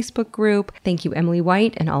Podcast Facebook group. Thank you, Emily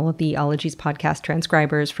White, and all of the Ologies Podcast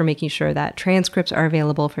transcribers for making sure that transcripts are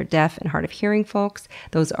available for deaf and hard of hearing folks.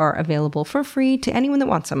 Those are available for free to anyone that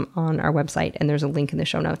wants them on our website, and there's a link in the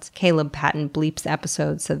show notes. Caleb Patton bleeps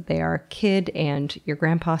episodes so that they are kid and your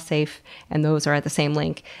grandpa safe, and those are at the same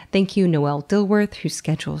link. Thank you, Noelle Dilworth, who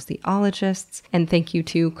schedules the Ologists, and thank you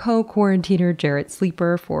to co-quarantiner Jarrett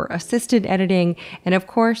Sleeper for assisted editing, and of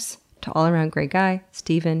course, to all-around great guy,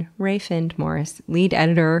 Stephen Ray Find Morris, lead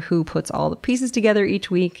editor who puts all the pieces together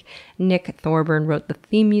each week. Nick Thorburn wrote the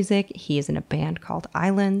theme music. He is in a band called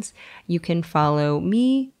Islands. You can follow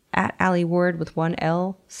me at Allie Ward with one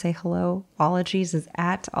L. Say hello. Ologies is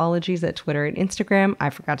at Ologies at Twitter and Instagram. I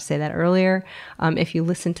forgot to say that earlier. If you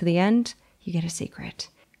listen to the end, you get a secret.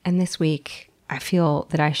 And this week, I feel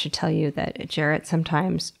that I should tell you that Jarrett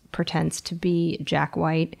sometimes pretends to be Jack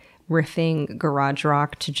White, riffing garage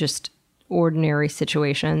rock to just ordinary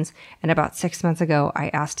situations. And about 6 months ago, I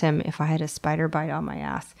asked him if I had a spider bite on my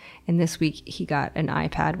ass. And this week, he got an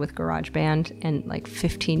iPad with GarageBand. And like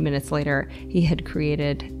 15 minutes later, he had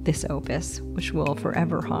created this opus, which will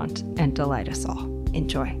forever haunt and delight us all.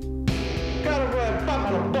 Enjoy.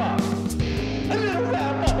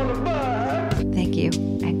 Thank you,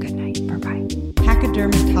 and good night. Bye-bye.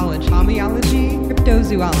 Pachydermatology, homeology,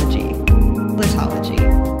 cryptozoology, lithology,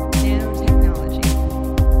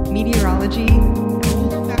 nanotechnology, meteorology,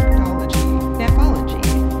 olfactology, nephology,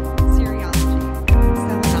 serology,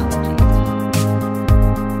 selenology.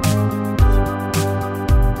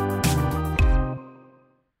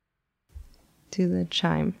 To the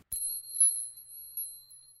chime.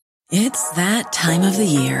 It's that time of the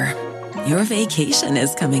year. Your vacation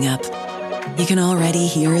is coming up. You can already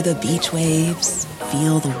hear the beach waves,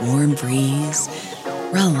 feel the warm breeze,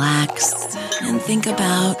 relax, and think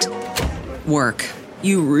about work.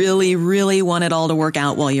 You really, really want it all to work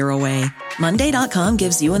out while you're away. Monday.com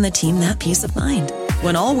gives you and the team that peace of mind.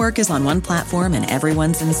 When all work is on one platform and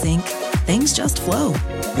everyone's in sync, things just flow.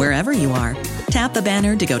 Wherever you are, tap the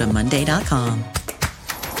banner to go to Monday.com.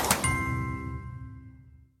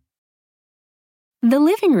 The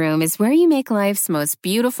living room is where you make life's most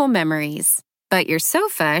beautiful memories. But your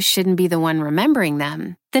sofa shouldn't be the one remembering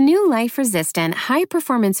them. The new life-resistant,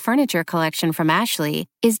 high-performance furniture collection from Ashley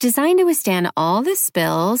is designed to withstand all the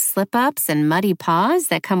spills, slip-ups, and muddy paws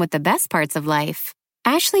that come with the best parts of life.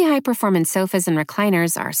 Ashley high-performance sofas and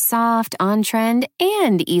recliners are soft, on-trend,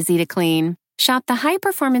 and easy to clean. Shop the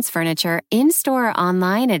high-performance furniture in-store or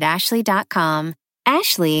online at ashley.com.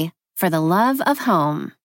 Ashley, for the love of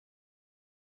home.